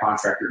with that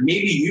contractor.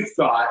 Maybe you've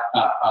got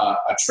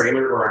a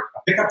trailer or a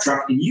pickup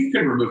truck and you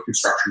can remove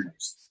construction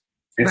waste.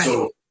 And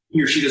so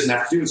he or she doesn't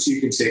have to do it, so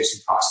you can save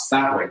some costs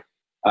that way.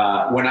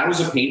 When I was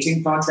a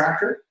painting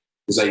contractor,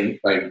 because I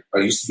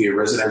used to be a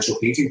residential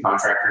painting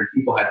contractor and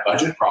people had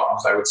budget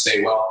problems, I would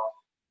say, well,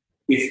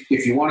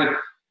 if you want to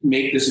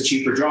make this a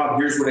cheaper job,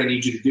 here's what I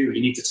need you to do.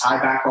 You need to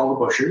tie back all the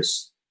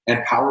bushes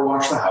and power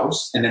wash the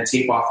house and then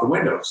tape off the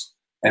windows.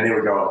 And they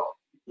would go,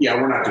 yeah,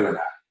 we're not doing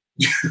that.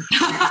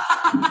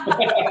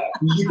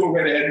 You go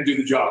right ahead and do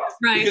the job.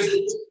 Right. Because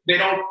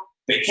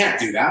they can't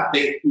do that.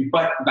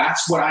 But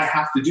that's what I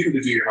have to do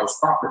your house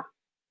properly.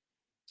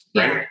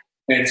 Right.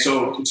 Yeah. And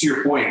so to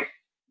your point,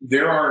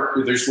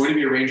 there's going to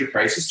be a range of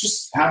prices.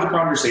 Just have a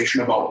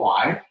conversation about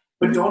why.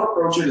 But don't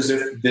approach it as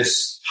if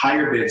this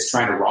higher bid's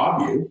trying to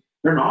rob you.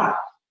 They're not.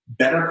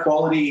 Better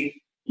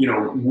quality,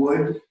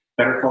 wood,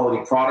 better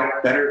quality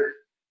product, better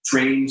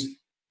trained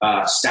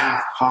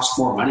staff cost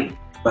more money,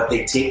 but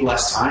they take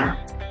less time.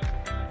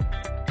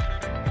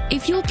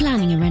 If you're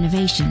planning a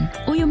renovation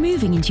or you're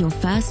moving into your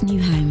first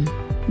new home,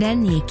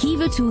 then the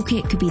Akiva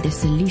Toolkit could be the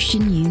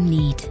solution you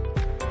need.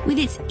 With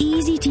its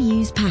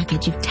easy-to-use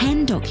package of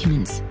 10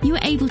 documents, you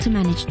are able to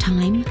manage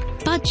time,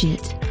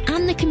 budget,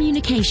 and the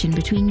communication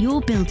between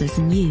your builders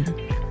and you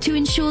to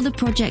ensure the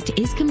project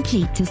is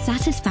complete to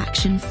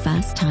satisfaction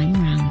first time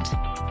round.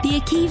 The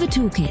Akiva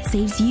Toolkit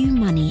saves you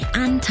money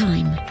and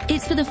time.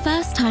 It's for the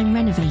first-time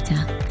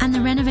renovator and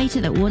the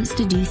renovator that wants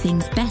to do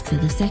things better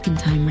the second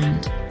time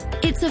round.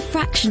 It's a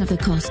fraction of the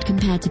cost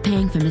compared to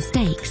paying for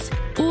mistakes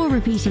or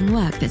repeating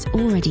work that's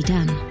already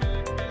done.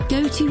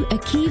 Go to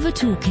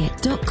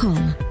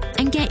akivatoolkit.com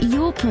and get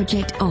your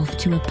project off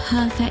to a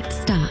perfect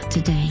start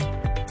today.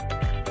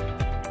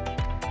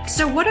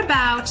 So what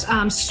about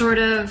sort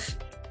of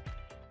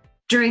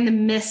during the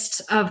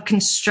midst of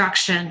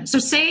construction? So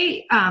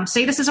say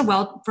this is a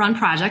well-run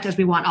project, as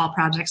we want all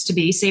projects to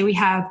be. Say we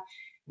have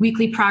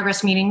weekly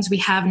progress meetings. We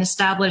have an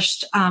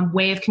established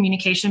way of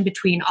communication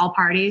between all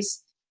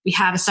parties. We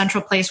have a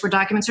central place where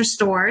documents are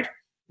stored.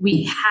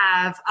 We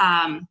have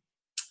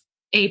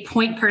a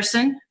point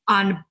person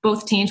on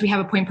both teams. We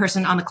have a point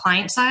person on the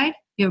client side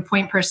we have a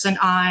point person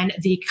on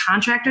the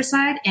contractor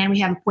side, and we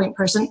have a point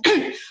person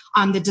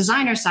on the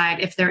designer side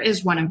if there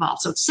is one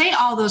involved. So say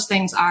all those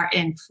things are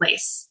in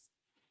place.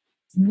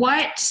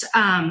 What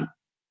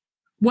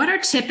are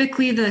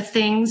typically the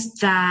things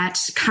that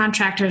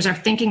contractors are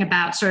thinking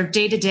about sort of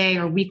day to day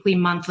or weekly,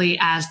 monthly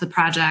as the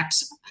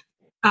project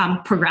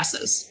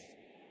progresses?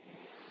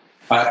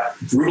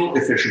 Brutal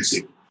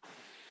efficiency.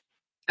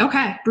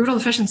 Okay, brutal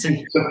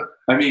efficiency. So,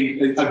 I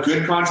mean, a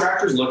good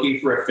contractor is looking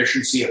for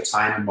efficiency of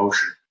time and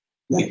motion.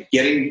 Like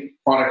getting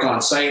product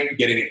on site,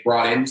 getting it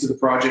brought into the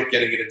project,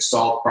 getting it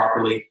installed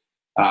properly,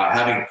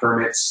 having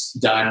permits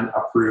done,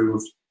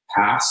 approved,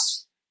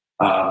 passed,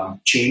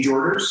 change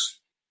orders.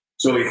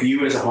 So if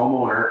you as a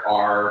homeowner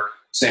are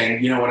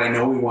saying, you know what, I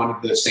know we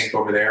wanted the sink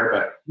over there,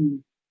 but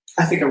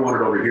I think I want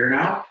it over here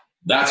now,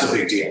 that's a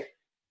big deal.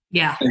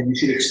 Yeah. And you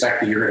should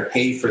expect that you're going to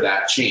pay for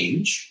that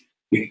change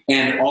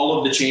and all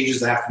of the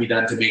changes that have to be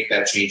done to make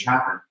that change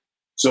happen.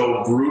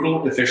 So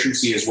brutal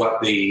efficiency is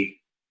what the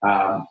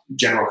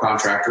general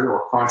contractor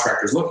or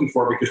contractor is looking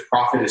for, because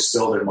profit is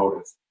still their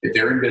motive. If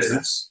they're in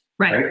business,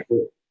 right?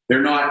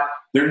 They're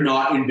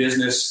not in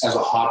business as a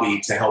hobby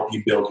to help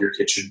you build your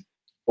kitchen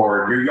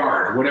or your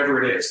yard, or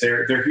whatever it is.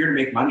 They're here to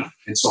make money.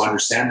 And so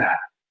understand that.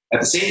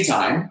 At the same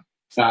time,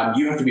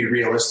 you have to be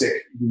realistic,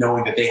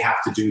 knowing that they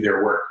have to do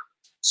their work.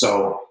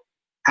 So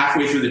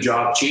halfway through the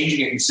job, changing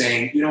it and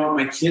saying, you know what,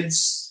 my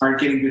kids aren't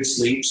getting good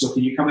sleep, so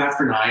can you come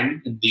after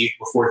 9 and leave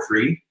before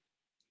 3?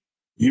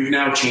 You've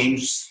now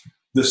changed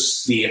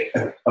the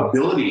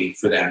ability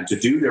for them to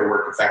do their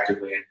work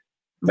effectively. And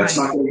that's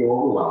not going to go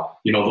over well.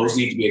 You know, those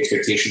need to be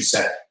expectations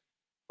set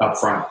up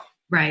front.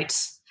 Right.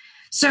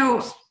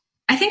 So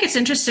I think it's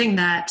interesting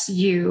that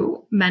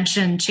you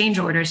mentioned change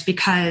orders,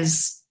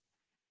 because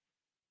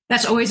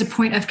that's always a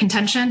point of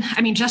contention.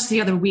 I mean, just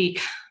the other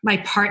week, my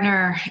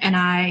partner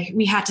and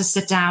we had to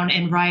sit down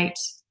and write.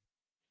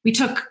 We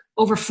took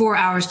over 4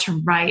 hours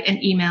to write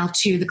an email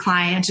to the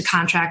client, to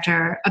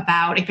contractor,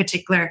 about a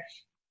particular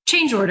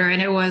change order.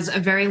 And it was a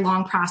very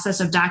long process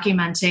of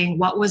documenting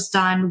what was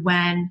done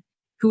when,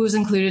 who was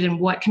included in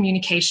what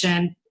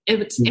communication.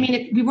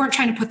 We weren't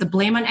trying to put the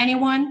blame on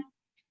anyone,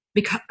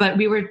 but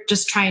we were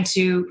just trying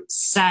to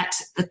set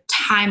the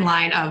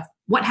timeline of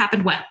what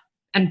happened when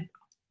and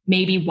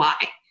maybe why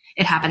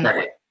it happened that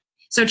way.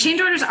 So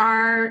change orders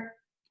are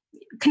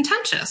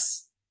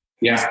contentious.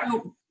 Yeah.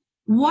 So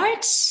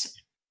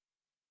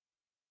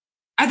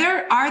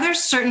are there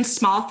certain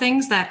small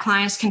things that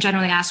clients can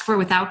generally ask for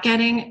without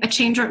getting a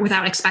change order,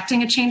 without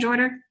expecting a change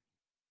order?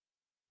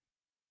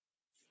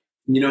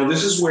 You know,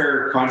 this is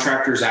where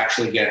contractors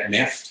actually get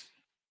miffed.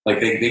 Like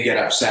they get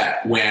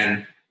upset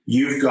when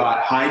you've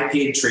got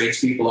high-paid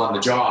tradespeople on the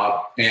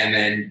job, and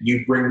then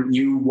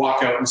you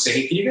walk out and say,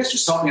 hey, can you guys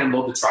just help me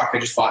unload the truck? I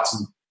just bought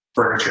some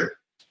furniture.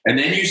 And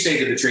then you say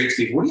to the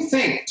tradespeople, what do you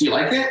think? Do you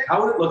like it?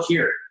 How would it look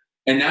here?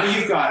 And now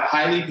you've got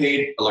highly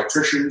paid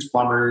electricians,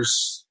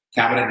 plumbers,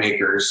 cabinet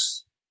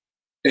makers,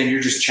 and you're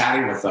just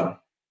chatting with them.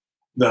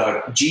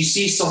 The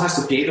GC still has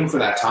to pay them for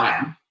that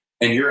time.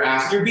 And you're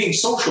being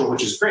social,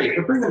 which is great,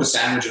 but bring them a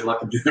sandwich and let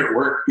them do their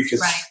work.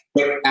 Because,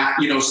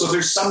 so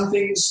there's some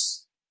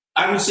things,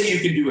 I would say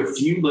you can do a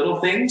few little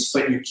things,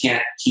 but you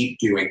can't keep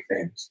doing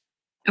things.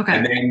 Okay.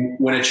 And then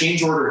when a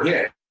change order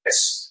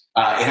hits,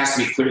 it has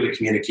to be clearly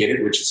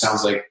communicated, which it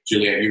sounds like,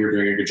 Juliette, you were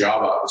doing a good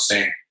job of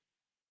saying,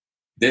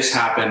 this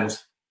happened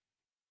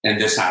and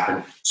this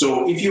happened.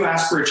 So if you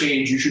ask for a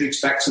change, you should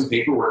expect some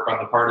paperwork on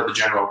the part of the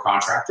general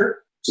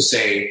contractor to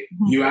say,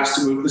 you asked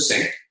to move the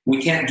sink.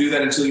 We can't do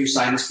that until you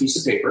sign this piece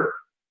of paper.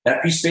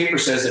 That piece of paper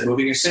says that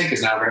moving a sink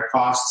is now going to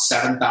cost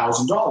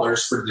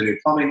 $7,000 for the new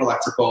plumbing,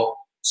 electrical,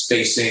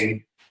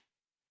 spacing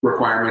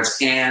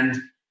requirements, and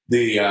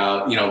the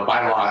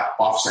bylaw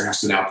officer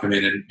has to now come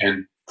in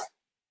and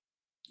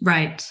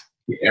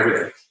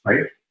everything,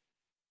 right?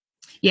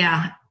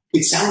 Yeah.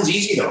 It sounds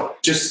easy though.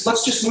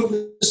 Let's just move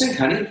the sink,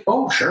 honey.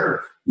 Oh,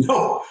 sure.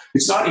 No,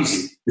 it's not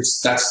easy.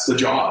 That's the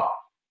job.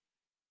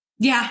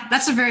 Yeah,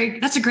 that's a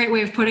great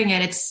way of putting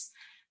it.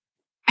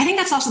 I think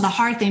that's also the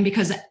hard thing,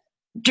 because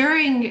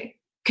during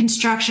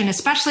construction,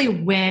 especially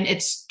when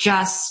it's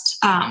just,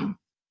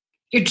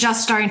 you're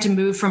just starting to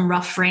move from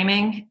rough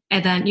framing,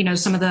 and then,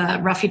 some of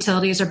the rough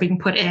utilities are being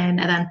put in,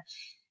 and then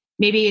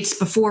maybe it's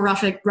before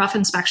rough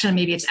inspection,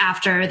 maybe it's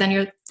after,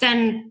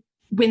 then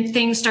when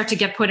things start to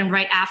get put in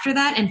right after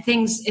that, and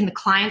things in the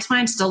client's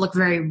mind still look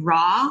very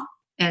raw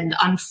and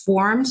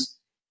unformed,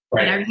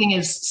 and everything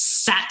is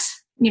set,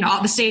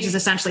 all the stage is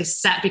essentially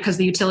set because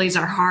the utilities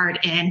are hard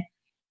and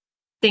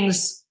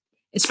things,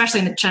 especially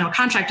in the general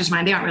contractor's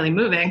mind, they aren't really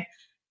moving.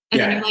 And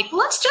then you're like,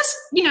 well, let's just,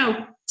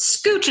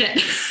 scooch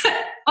it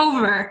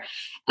over.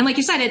 And like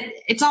you said,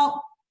 it's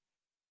all,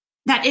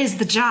 that is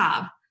the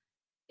job.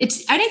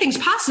 Anything's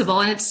possible.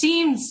 And it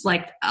seems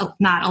like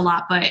not a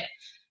lot, but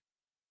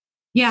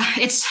yeah,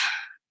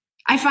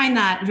 I find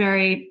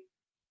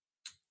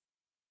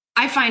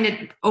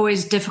it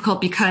always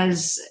difficult,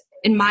 because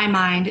in my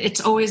mind,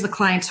 it's always the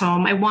client's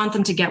home. I want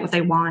them to get what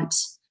they want.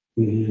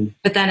 Mm-hmm.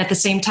 But then at the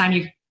same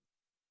time,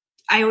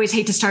 I always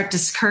hate to start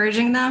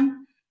discouraging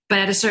them, But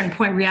at a certain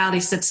point,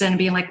 reality sits in and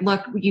being like,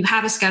 look, you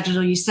have a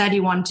schedule. You said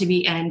you wanted to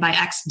be in by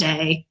X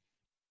day.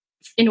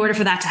 In order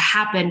for that to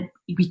happen,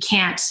 we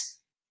can't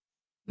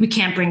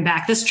bring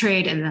back this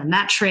trade and then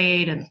that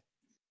trade. And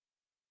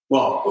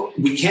well,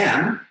 we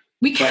can.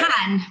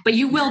 But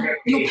you'll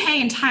pay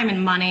in time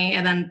and money,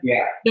 and then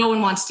no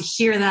one wants to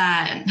hear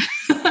that.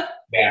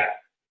 Yeah.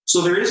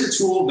 So there is a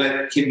tool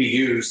that can be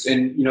used,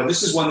 and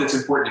this is one that's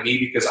important to me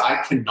because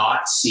I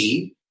cannot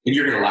see, and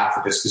you're going to laugh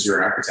at this because you're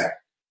an architect.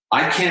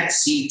 I can't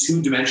see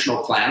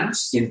 2-dimensional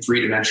plans in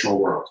 3-dimensional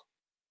world.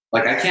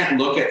 Like I can't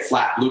look at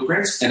flat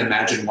blueprints and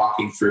imagine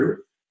walking through.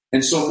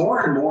 And so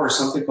more and more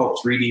something called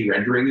 3D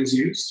rendering is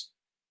used,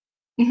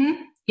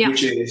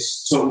 which is,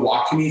 so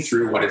walk me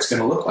through what it's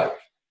going to look like.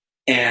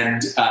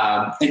 And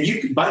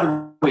you can, by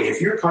the way,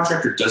 if your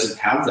contractor doesn't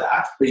have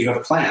that, but you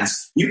have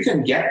plans, you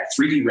can get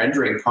 3D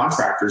rendering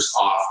contractors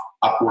off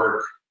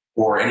Upwork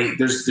or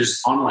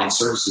there's online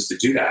services that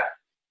do that.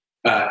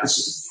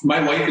 My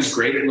wife is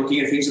great at looking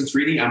at things in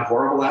 3D. I'm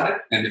horrible at it.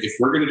 And if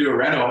we're going to do a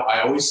reno,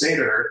 I always say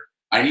to her,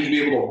 I need to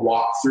be able to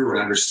walk through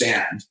and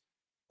understand.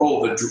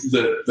 Oh,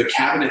 the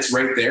cabinet's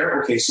right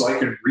there. Okay, so I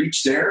can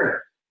reach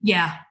there.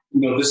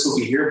 And, this will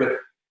be here. But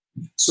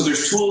so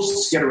there's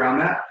tools to get around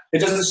that. It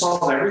doesn't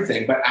solve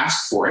everything, but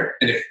ask for it.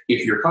 And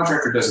if your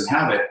contractor doesn't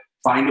have it,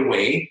 find a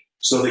way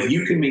so that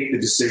you can make the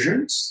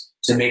decisions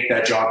to make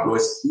that job go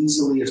as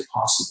easily as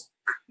possible.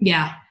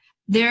 Yeah.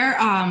 There,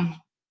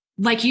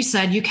 like you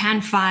said, you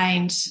can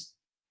find,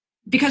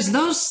 because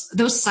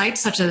those sites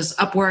such as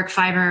Upwork,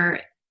 Fiverr,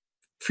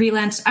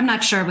 Freelance, I'm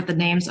not sure what the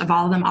names of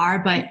all of them are,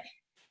 but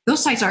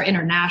those sites are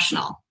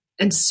international.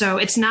 And so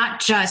it's not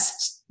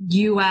just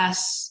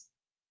US,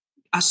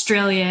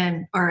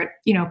 Australian, or,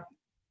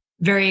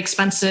 very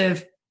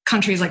expensive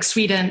countries like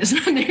Sweden.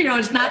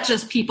 It's not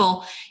just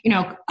people,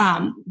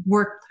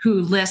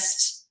 who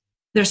list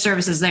their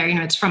services there.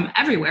 It's from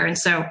everywhere. And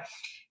so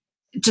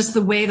just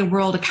the way the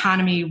world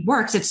economy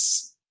works,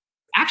 it's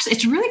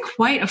really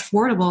quite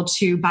affordable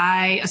to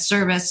buy a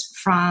service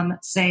from,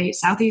 say,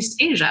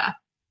 Southeast Asia.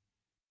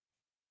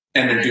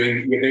 And they're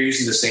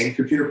using the same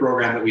computer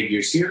program that we'd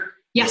use here.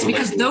 Yes,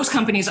 because those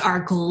companies are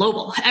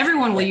global.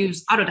 Everyone will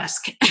use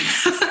Autodesk.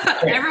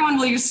 Everyone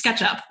will use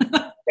SketchUp.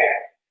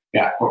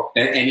 Yeah, or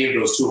any of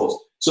those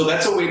tools. So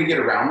that's a way to get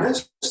around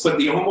this, but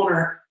the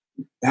homeowner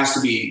has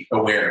to be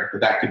aware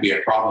that could be a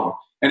problem.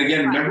 And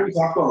again, remember we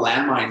talked about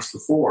landmines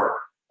before.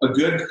 A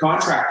good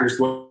contractor is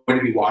going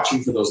to be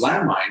watching for those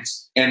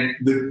landmines. And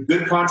the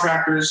good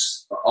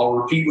contractors, I'll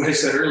repeat what I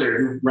said earlier,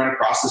 who've run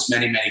across this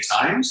many, many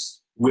times,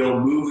 will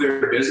move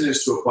their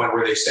business to a point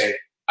where they say,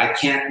 I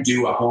can't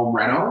do a home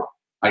reno,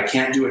 I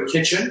can't do a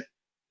kitchen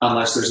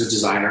unless there's a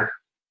designer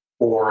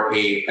or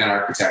an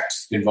architect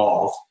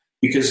involved,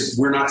 because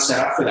we're not set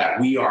up for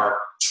that. We are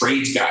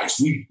trades guys.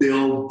 We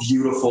build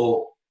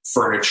beautiful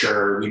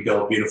furniture, we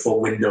build beautiful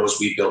windows,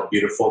 we build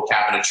beautiful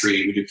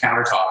cabinetry, we do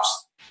countertops.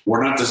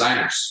 We're not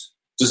designers.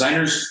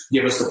 Designers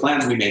give us the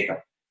plans, we make them.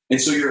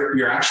 And so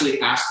you're actually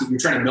asking, you're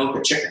trying to milk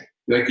a chicken.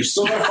 Like, you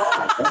still got a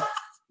problem, right?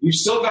 You've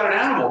still got an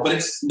animal,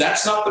 but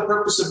that's not the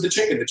purpose of the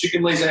chicken. The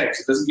chicken lays eggs.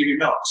 It doesn't give you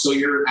milk. So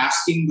you're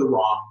asking the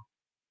wrong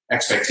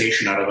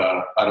expectation out of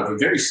a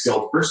very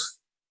skilled person.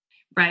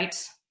 Right.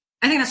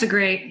 I think that's a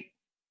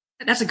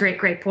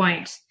great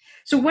point.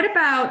 So what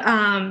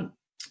about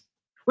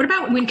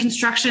when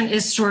construction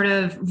is sort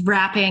of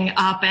wrapping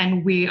up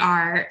and we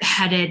are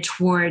headed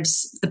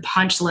towards the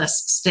punch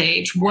list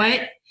stage?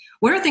 What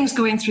are things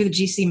going through the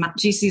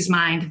GC's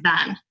mind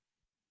then?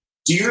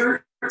 Do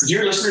your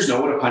listeners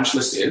know what a punch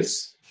list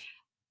is?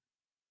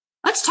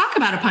 Let's talk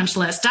about a punch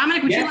list.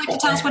 Dominic, would you like to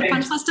tell us what a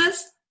punch list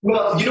is?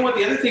 Well, you know what?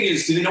 The other thing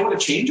is, do they know what a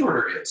change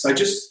order is?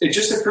 It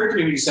just occurred to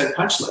me when you said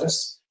punch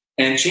list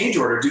and change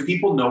order. Do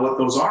people know what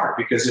those are?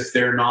 Because if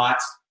they're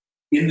not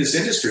in this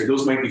industry,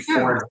 those might be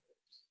foreign.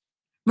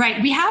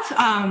 Right. We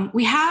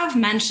have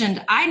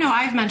mentioned, I know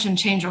I've mentioned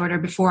change order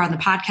before on the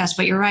podcast,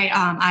 but you're right.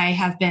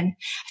 I've been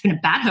a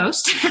bad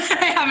host.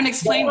 I haven't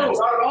explained No, this.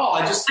 not at all.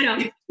 It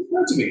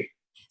occurred to me.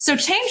 So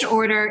change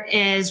order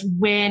is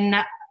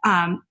when,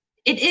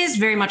 it is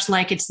very much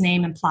like its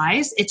name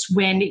implies. It's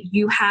when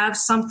you have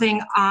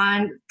something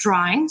on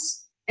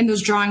drawings and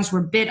those drawings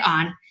were bid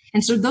on.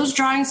 And so those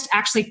drawings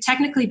actually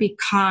technically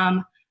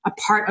become a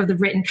part of the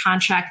written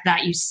contract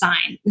that you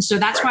sign. And so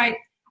that's why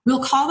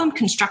we'll call them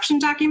construction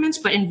documents,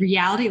 but in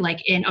reality,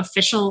 like in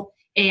official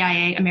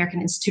AIA, American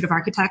Institute of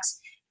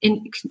Architects,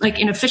 in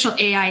official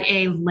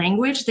AIA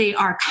language, they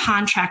are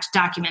contract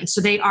documents.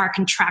 So they are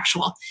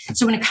contractual.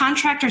 So when a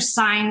contractor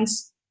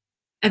signs,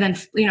 and then,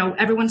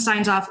 everyone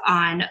signs off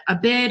on a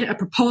bid, a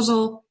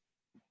proposal,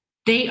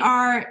 they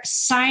are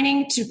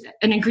signing to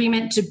an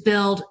agreement to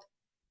build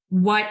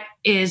what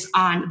is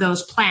on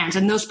those plans.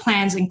 And those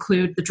plans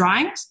include the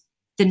drawings,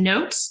 the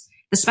notes,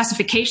 the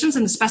specifications,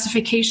 and the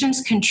specifications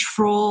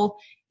control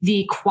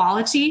the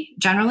quality.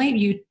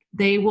 Generally,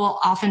 they will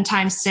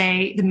oftentimes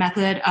say the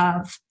method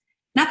of,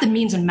 not the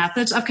means and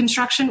methods of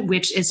construction,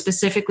 which is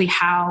specifically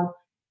how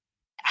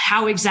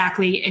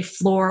exactly a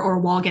floor or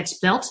wall gets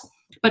built,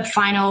 but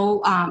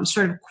final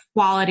sort of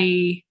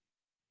quality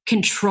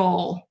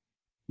control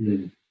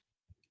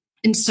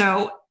And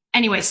so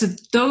anyway, so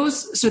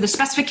the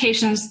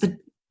specifications, the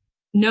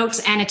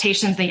notes,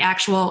 annotations, the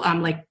actual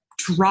like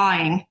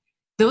drawing,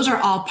 those are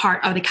all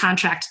part of the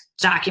contract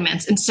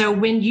documents. And so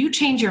when you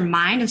change your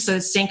mind, and so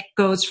the sink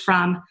goes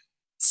from,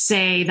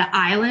 say, the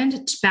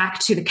island back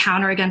to the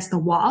counter against the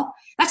wall,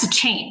 that's a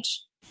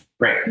change.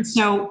 Right. And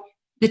so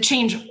the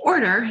change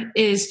order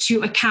is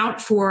to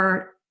account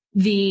for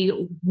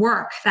the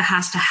work that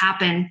has to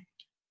happen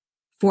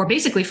for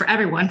basically for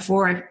everyone,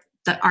 for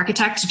the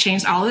architect to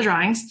change all the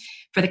drawings,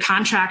 for the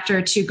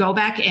contractor to go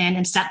back in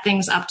and set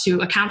things up to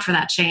account for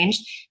that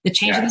change, the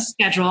change in the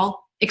schedule,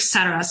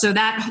 etc. So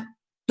that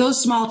those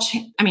small,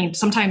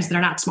 sometimes they're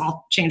not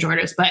small change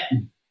orders, but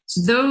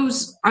so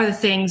those are the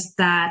things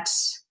that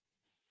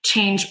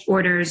change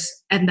orders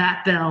and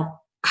that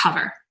bill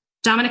cover.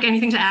 Dominic,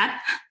 anything to add?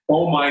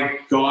 Oh my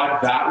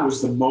God, that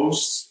was the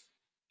most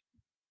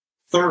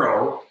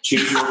thorough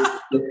change order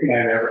description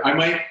I've ever. I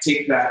might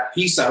take that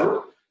piece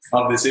out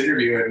of this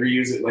interview and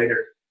reuse it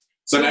later.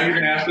 So now you're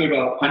going to ask me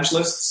about punch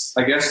lists.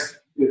 I guess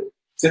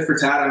tit for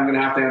tat, I'm going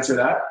to have to answer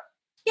that.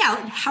 Yeah,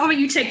 how about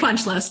you take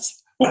punch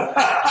lists?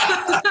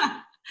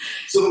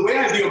 So the way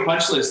I view a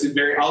punch list in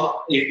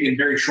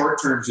very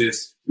short terms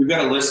is we've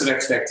got a list of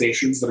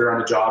expectations that are on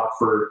the job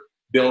for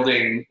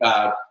building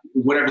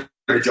whatever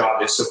the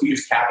job is. So if we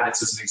use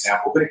cabinets as an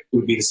example, but it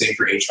would be the same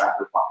for HVAC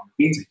or plumbing,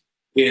 painting.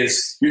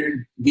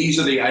 These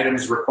are the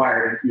items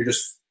required, and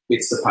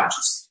it's the punch.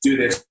 It's do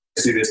this,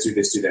 do this, do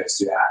this, do this,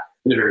 do that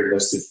in a very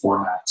listed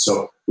format.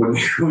 So when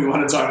we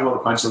want to talk about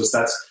the punch list,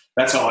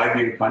 that's how I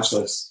view the punch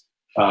list.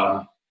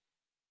 And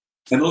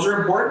those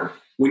are important.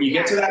 When you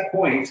get to that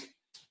point,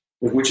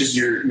 which is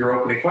your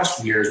opening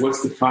question here, is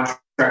what's the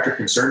contractor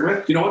concerned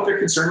with? You know what they're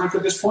concerned with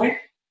at this point?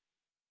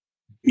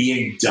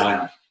 Being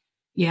done.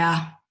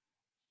 Yeah.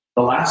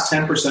 The last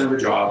 10% of the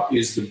job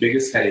is the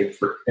biggest headache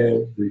for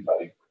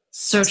everybody.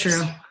 So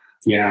true.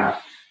 Yeah.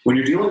 When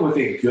you're dealing with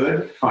a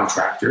good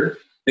contractor,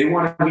 they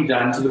want to be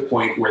done to the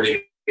point where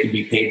they can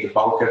be paid the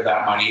bulk of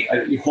that money.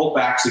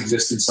 Holdbacks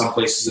exist in some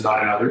places and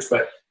not in others,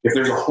 but if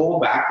there's a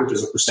holdback, which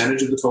is a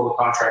percentage of the total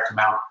contract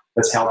amount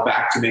that's held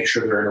back to make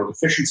sure there are no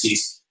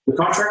deficiencies, the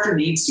contractor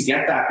needs to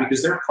get that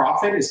because their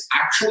profit is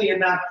actually in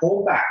that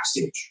holdback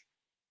stage.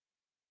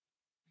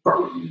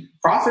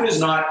 Profit is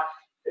not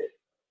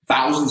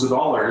thousands of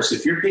dollars.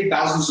 If you're paid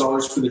thousands of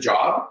dollars for the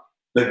job,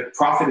 the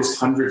profit is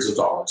hundreds of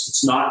dollars.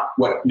 It's not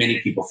what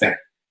many people think.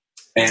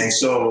 And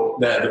so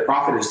the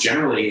profit is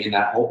generally in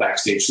that holdback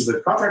stage. So the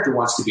contractor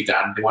wants to be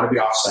done. They want to be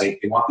off-site.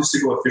 They want this to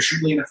go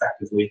efficiently and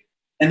effectively.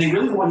 And they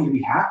really want you to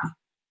be happy.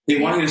 They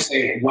want you to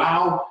say,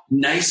 wow,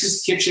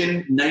 nicest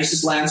kitchen,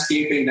 nicest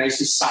landscaping,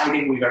 nicest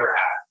siding we've ever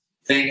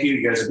had. Thank you.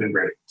 You guys have been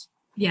great.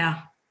 Yeah.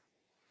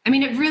 I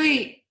mean,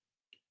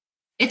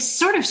 it's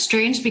sort of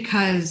strange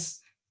because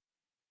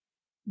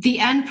the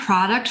end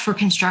product for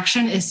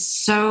construction is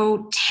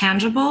so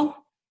tangible,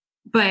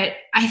 but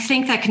I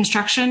think that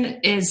construction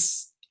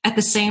is at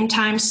the same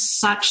time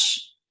such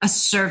a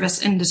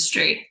service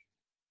industry.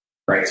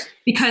 Right.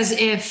 Because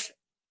if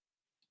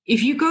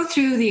you go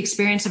through the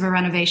experience of a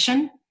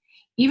renovation,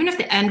 even if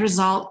the end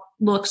result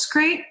looks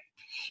great,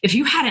 if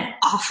you had an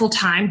awful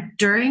time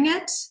during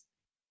it,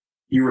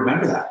 you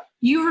remember that.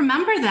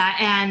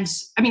 And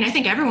I mean, I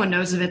think everyone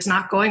knows if it's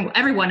not going well.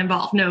 Everyone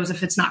involved knows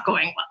if it's not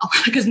going well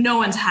because no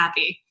one's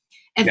happy.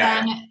 And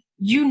then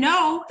you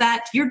know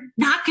that you're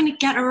not going to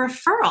get a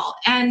referral.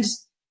 And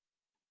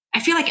I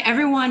feel like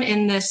everyone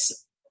in this,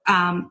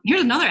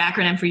 here's another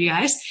acronym for you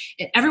guys.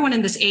 Everyone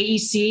in this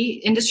AEC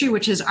industry,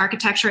 which is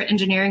architecture,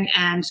 engineering,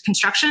 and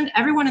construction,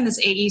 everyone in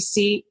this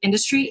AEC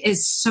industry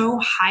is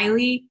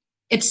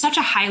it's such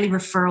a highly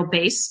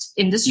referral-based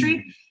industry.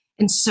 Mm-hmm.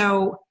 And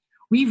so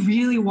we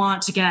really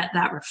want to get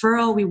that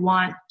referral. We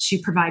want to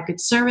provide good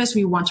service.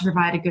 We want to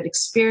provide a good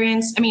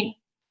experience. I mean,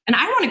 and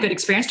I want a good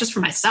experience just for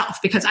myself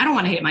because I don't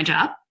want to hate my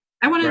job.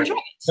 I want to enjoy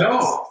it.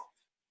 No.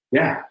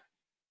 Yeah.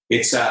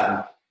 It's,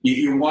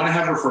 you want to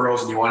have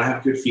referrals and you want to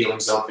have good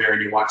feelings out there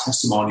and you want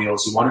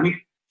testimonials. You want to be,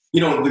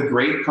 the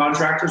great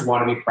contractors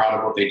want to be proud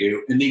of what they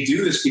do. And they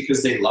do this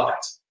because they love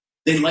it.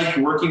 They like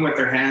working with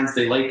their hands.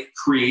 They like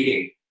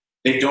creating.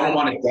 They don't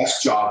want a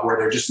desk job where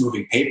they're just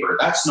moving paper.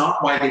 That's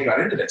not why they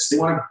got into this. They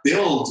want to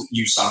build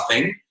you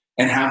something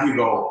and have you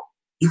go,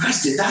 you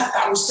guys did that?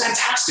 That was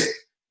fantastic.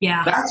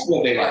 Yeah. That's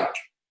what they like.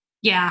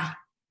 Yeah.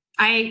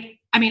 I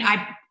mean,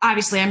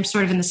 obviously I'm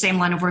sort of in the same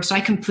line of work, so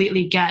I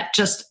completely get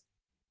just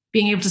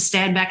being able to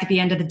stand back at the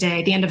end of the day,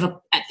 at the end of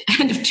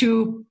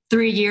 2-3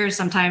 years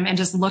sometime and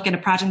just look at a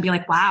project and be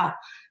like, wow,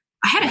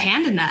 I had a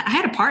hand in that. I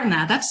had a part in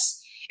that.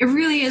 It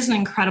really is an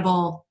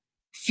incredible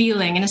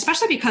feeling. And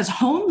especially because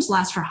homes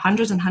last for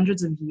hundreds and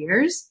hundreds of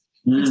years.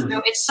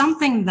 So it's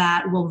something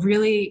that will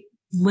really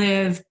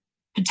live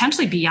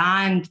potentially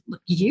beyond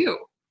you.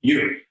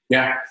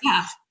 Yeah.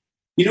 Yeah.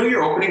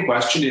 Your opening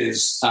question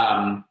is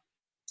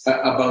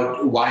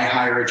about why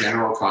hire a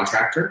general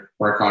contractor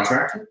or a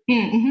contractor.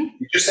 Mm-hmm.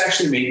 You just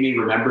actually made me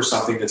remember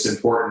something that's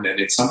important, and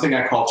it's something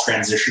I call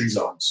transition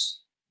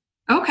zones.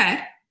 Okay.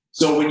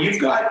 So when you've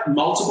got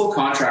multiple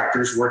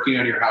contractors working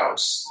on your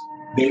house,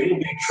 they will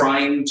be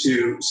trying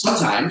to,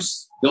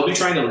 sometimes they'll be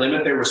trying to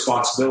limit their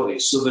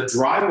responsibilities. So the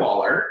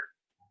drywaller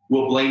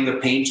will blame the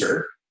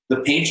painter.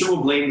 The painter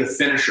will blame the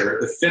finisher.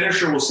 The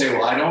finisher will say,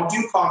 well, I don't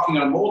do caulking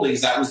on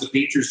moldings. That was the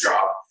painter's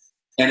job.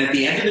 And at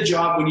the end of the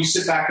job, when you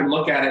sit back and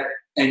look at it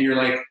and you're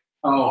like,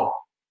 oh,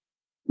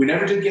 we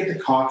never did get the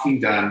caulking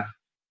done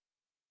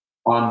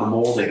on the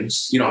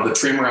moldings, the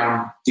trim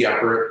around the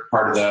upper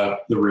part of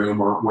the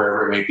room or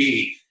wherever it may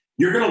be,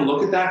 you're going to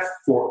look at that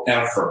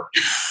forever.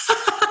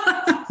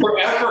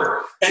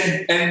 Forever.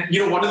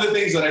 And one of the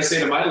things that I say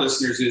to my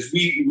listeners is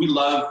we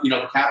love,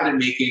 the cabinet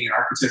making and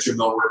architecture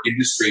millwork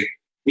industry.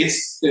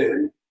 It's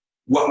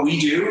what we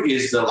do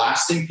is the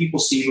last thing people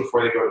see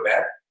before they go to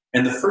bed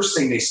and the first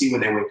thing they see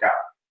when they wake up.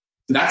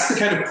 That's the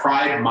kind of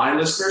pride my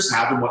listeners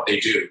have in what they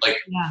do.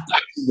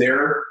 That's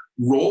their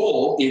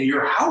role in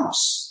your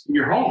house, in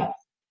your home.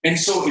 And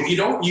so if you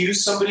don't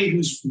use somebody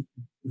who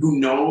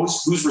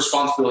knows whose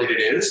responsibility it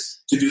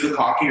is to do the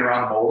caulking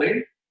around the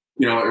molding,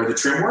 or the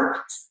trim work,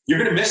 you're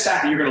going to miss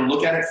that and you're going to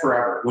look at it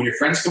forever. When your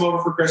friends come over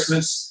for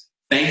Christmas,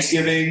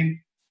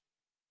 Thanksgiving,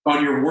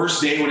 on your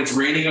worst day when it's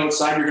raining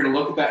outside, you're going to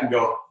look at that and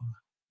go,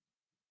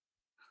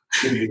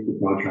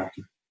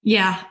 contractor.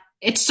 Yeah,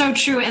 it's so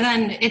true. And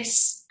then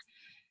it's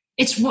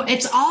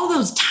all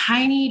those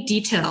tiny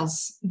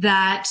details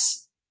that,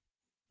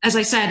 as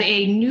I said,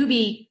 a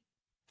newbie,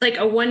 like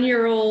a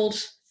 1-year-old.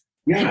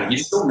 Yeah, you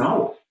just don't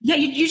know. Yeah,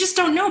 you just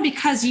don't know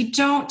because you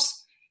don't.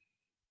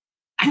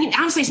 I mean,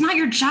 honestly, it's not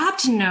your job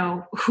to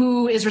know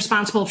who is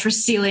responsible for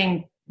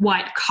sealing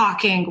what,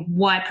 caulking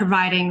what,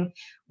 providing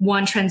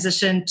one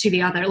transition to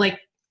the other.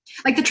 Like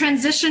the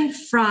transition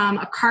from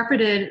a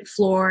carpeted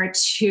floor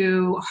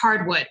to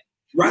hardwood.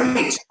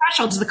 Right.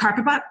 Threshold. Does the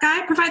carpet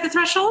guy provide the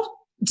threshold?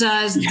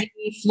 Does the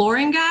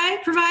flooring guy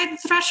provide the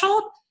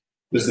threshold?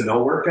 Does the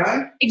millwork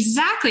guy?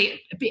 Exactly.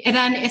 And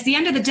then at the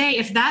end of the day,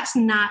 if that's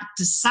not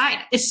decided,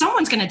 if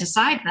someone's going to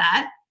decide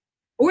that,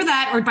 or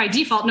by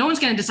default, no one's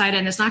going to decide it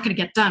and it's not going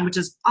to get done, which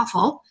is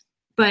awful.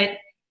 But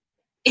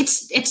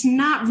it's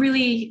not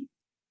really,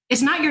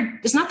 it's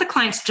not the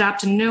client's job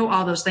to know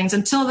all those things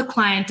until the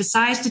client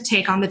decides to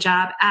take on the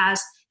job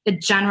as the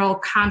general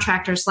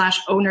contractor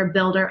 / owner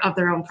builder of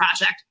their own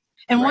project.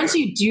 And once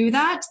you do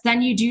that,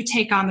 then you do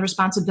take on the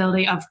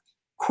responsibility of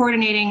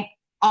coordinating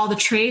all the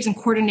trades and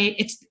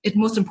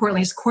most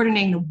importantly is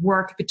coordinating the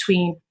work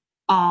between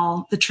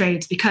all the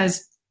trades,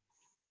 because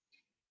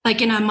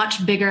like in a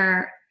much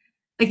bigger,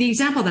 like the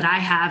example that I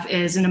have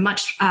is in a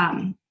much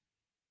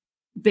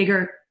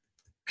bigger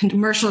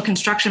commercial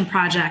construction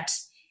project,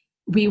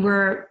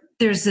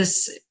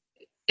 it's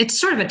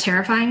sort of a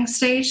terrifying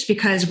stage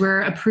because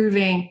we're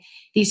approving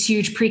these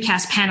huge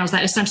precast panels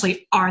that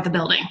essentially are the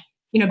building,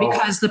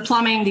 because the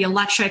plumbing, the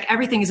electric,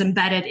 everything is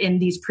embedded in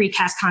these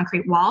precast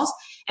concrete walls.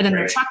 And then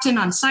they're trucked in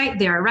on site,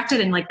 they're erected,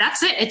 and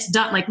that's it. It's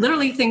done. Like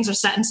literally things are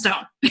set in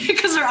stone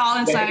because they're all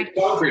inside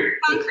concrete.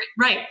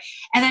 Right.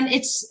 And then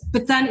it's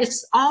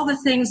all the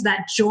things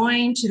that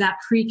join to that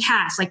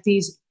precast, like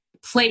these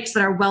plates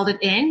that are welded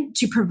in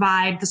to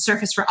provide the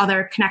surface for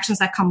other connections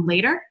that come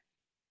later.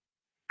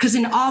 Because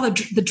in all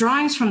the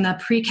drawings from the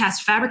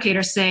precast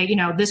fabricator say,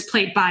 this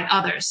plate by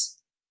others.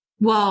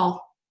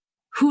 Well,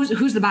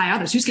 who's the by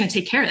others? Who's going to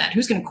take care of that?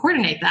 Who's going to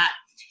coordinate that?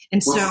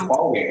 And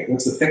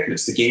what's the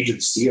thickness, the gauge of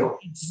the steel?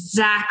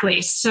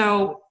 Exactly.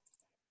 So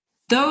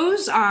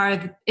that's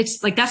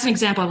an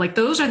example of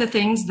those are the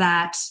things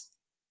that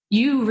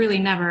you really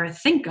never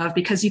think of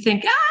because you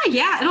think,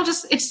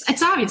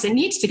 it's obvious. It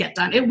needs to get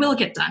done. It will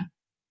get done.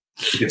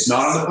 If it's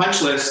not on the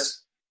punch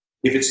list,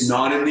 if it's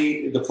not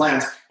in the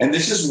plans, and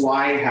this is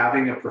why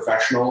having a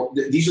professional,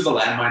 these are the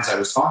landmines I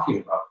was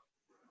talking about.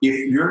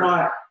 If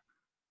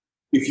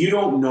you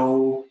don't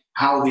know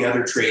how the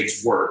other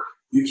trades work,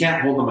 you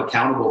can't hold them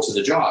accountable to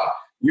the job.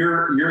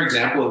 Your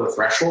example of a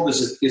threshold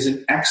is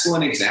an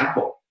excellent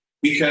example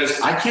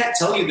because I can't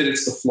tell you that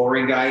it's the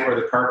flooring guy or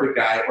the carpet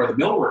guy or the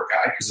millwork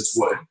guy, because it's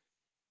wood,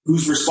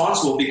 who's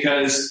responsible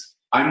because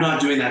I'm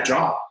not doing that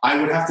job.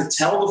 I would have to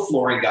tell the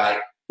flooring guy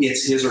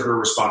it's his or her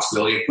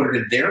responsibility and put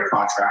it in their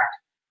contract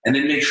and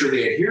then make sure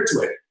they adhere to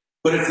it.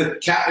 But if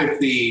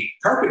the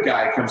carpet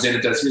guy comes in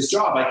and does his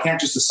job, I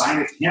can't just assign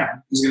it to him.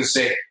 He's going to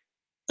say,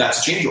 that's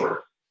a change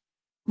order.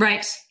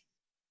 Right.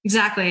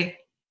 Exactly.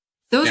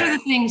 Those are the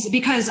things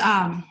because,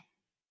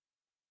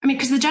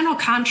 because the general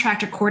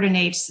contractor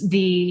coordinates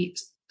the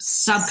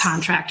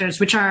subcontractors,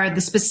 which are the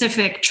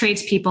specific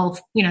tradespeople,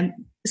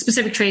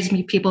 specific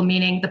tradespeople,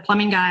 meaning the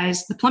plumbing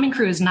guys. The plumbing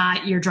crew is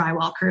not your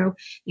drywall crew.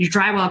 Your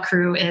drywall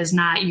crew is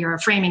not your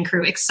framing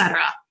crew, etc.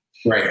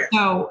 Right.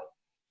 So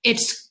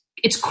it's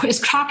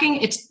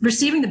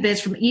receiving the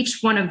bids from each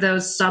one of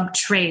those sub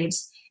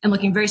trades and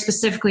looking very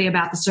specifically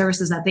about the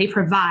services that they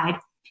provide,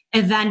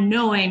 and then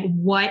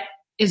knowing what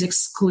is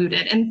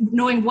excluded. And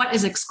knowing what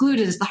is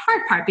excluded is the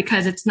hard part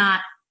because it's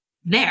not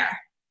there.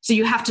 So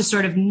you have to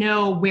sort of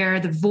know where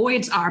the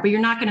voids are, but you're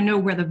not going to know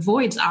where the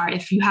voids are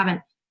if you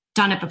haven't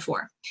done it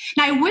before.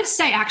 Now, I would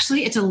say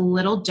actually it's a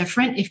little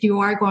different if you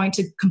are going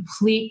to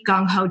complete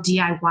gung-ho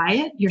DIY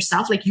it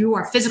yourself, like you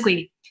are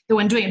physically the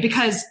one doing it,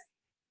 because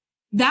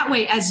that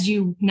way, as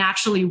you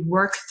naturally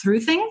work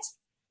through things,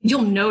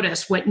 you'll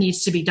notice what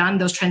needs to be done,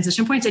 those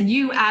transition points. And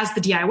you, as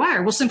the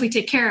DIYer, will simply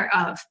take care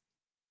of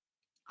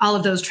all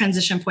of those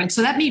transition points.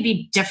 So that may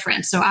be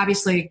different. So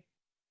obviously,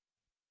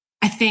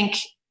 I think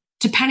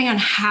depending on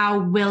how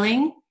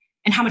willing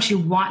and how much you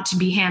want to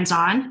be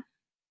hands-on,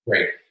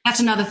 right, that's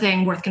another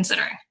thing worth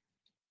considering.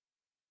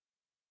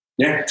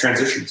 Yeah,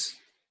 transitions.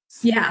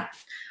 Yeah.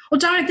 Well,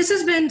 Dominic, this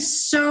has been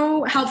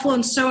so helpful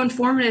and so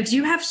informative. Do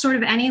you have sort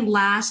of any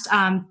last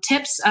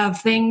tips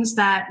of things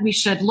that we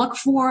should look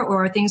for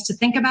or things to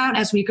think about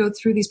as we go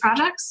through these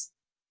projects?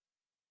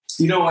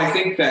 I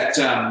think that,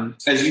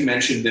 as you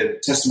mentioned,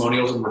 that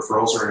testimonials and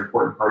referrals are an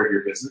important part of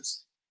your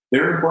business.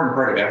 They're an important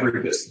part of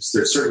every business.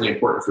 They're certainly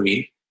important for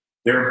me.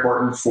 They're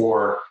important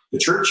for the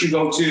church you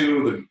go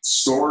to, the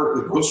store,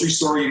 the grocery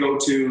store you go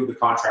to, the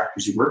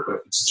contractors you work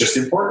with. It's just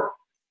important.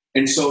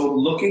 And so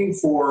looking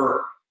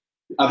for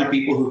other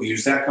people who've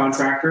used that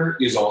contractor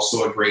is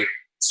also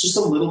it's just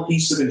a little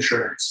piece of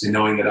insurance in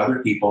knowing that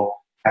other people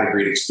had a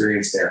great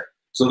experience there.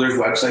 So there's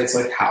websites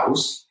like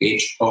Houzz,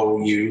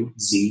 HOUZZ.com,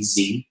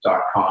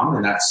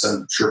 and that's,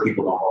 I'm sure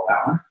people don't know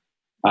that one.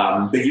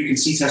 But you can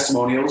see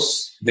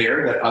testimonials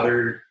there that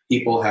other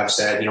people have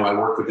said, I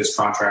worked with this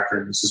contractor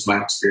and this is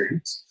my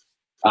experience.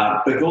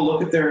 But go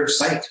look at their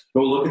site,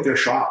 go look at their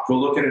shop, go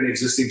look at an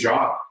existing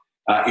job.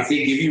 If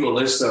they give you a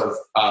list of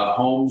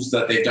homes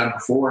that they've done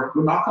before,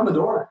 go knock on the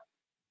door.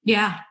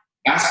 Yeah.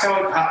 Ask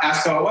how it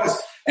was.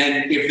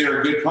 And if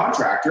they're a good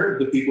contractor,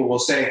 the people will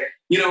say,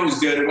 it was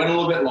good. It went a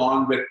little bit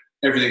long, but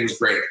everything was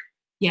great.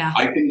 Yeah.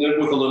 I can live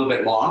with a little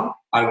bit long.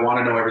 I want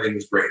to know everything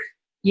was great.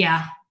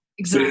 Yeah,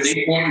 exactly. But if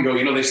they point and go,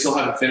 they still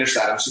haven't finished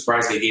that. I'm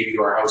surprised they gave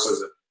you our house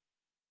as a...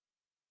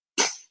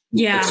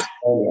 Yeah.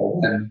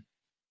 And,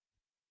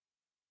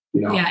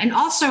 Yeah. And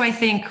also I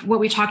think what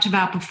we talked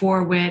about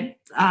before with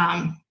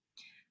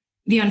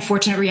the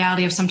unfortunate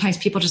reality of sometimes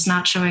people just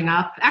not showing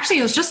up. Actually,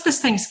 it was just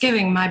this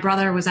Thanksgiving. My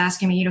brother was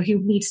asking me, he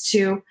needs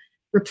to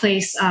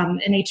replace an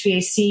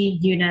HVAC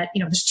unit.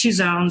 There's 2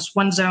 zones.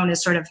 One zone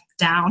is sort of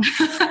down.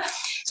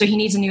 So he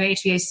needs a new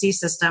HVAC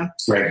system.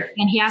 Right.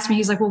 And he asked me,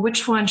 he's like, well,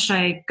 which one should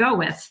I go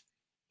with?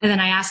 And then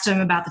I asked him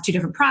about the 2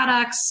 different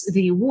products,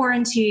 the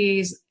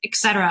warranties,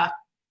 etc.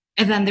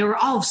 And then they were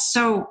all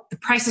the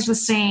prices were the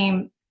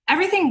same.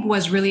 Everything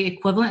was really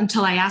equivalent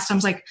until I asked him, I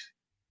was like,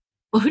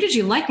 well, who did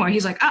you like more?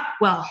 He's like,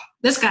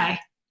 this guy.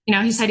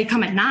 He said he'd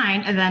come at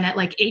 9, and then at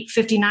like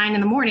 8:59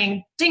 in the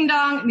morning, ding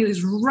dong, and he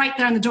was right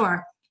there on the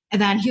door.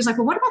 And then he was like,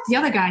 well, what about the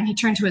other guy? And he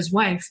turned to his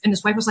wife, and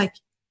his wife was like,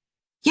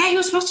 yeah, he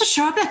was supposed to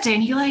show up that day,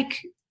 and he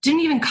didn't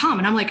even come.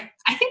 And I'm like,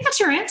 I think that's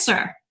your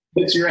answer.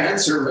 That's your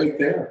answer right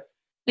there.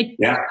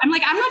 Yeah. I'm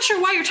like, I'm not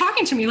sure why you're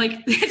talking to me.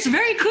 It's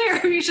very clear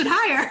who you should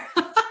hire.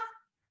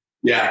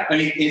 Yeah. I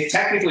mean, if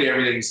technically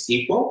everything's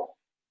equal,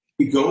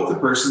 you go with the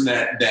person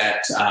that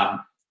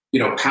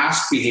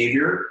past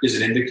behavior is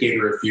an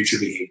indicator of future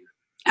behavior.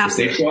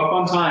 Absolutely. If they show up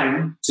on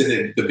time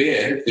to the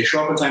bid, if they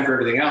show up on time for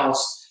everything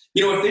else,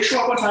 if they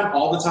show up on time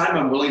all the time,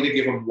 I'm willing to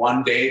give them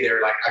one day.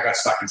 They're like, I got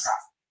stuck in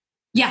traffic.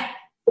 Yeah.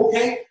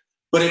 Okay.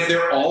 But if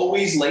they're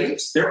always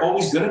late, they're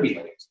always going to be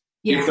late.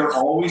 Yeah. If they're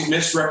always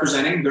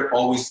misrepresenting, they're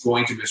always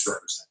going to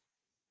misrepresent.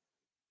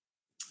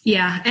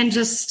 Yeah. And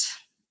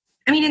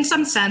in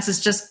some sense,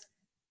 it's just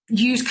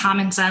use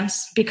common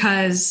sense,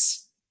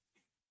 because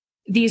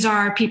these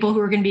are people who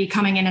are going to be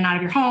coming in and out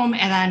of your home,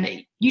 and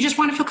then you just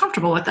want to feel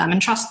comfortable with them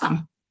and trust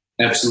them.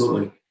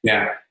 Absolutely.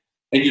 Yeah.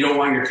 And you don't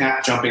want your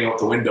cat jumping out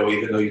the window,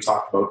 even though you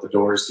talked about the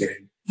doors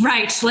getting...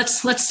 Right.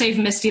 Let's save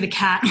Misty the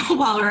cat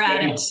while we're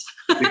at it.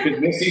 Because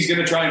Misty's going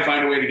to try and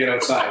find a way to get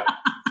outside.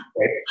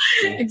 Right?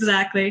 Yeah.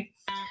 Exactly.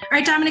 All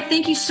right, Dominic,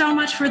 thank you so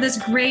much for this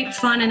great,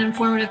 fun, and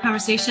informative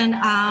conversation.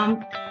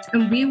 And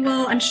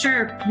I'm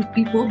sure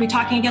we will be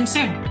talking again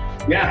soon.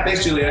 Yeah.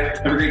 Thanks, Julia.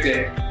 Have a great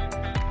day.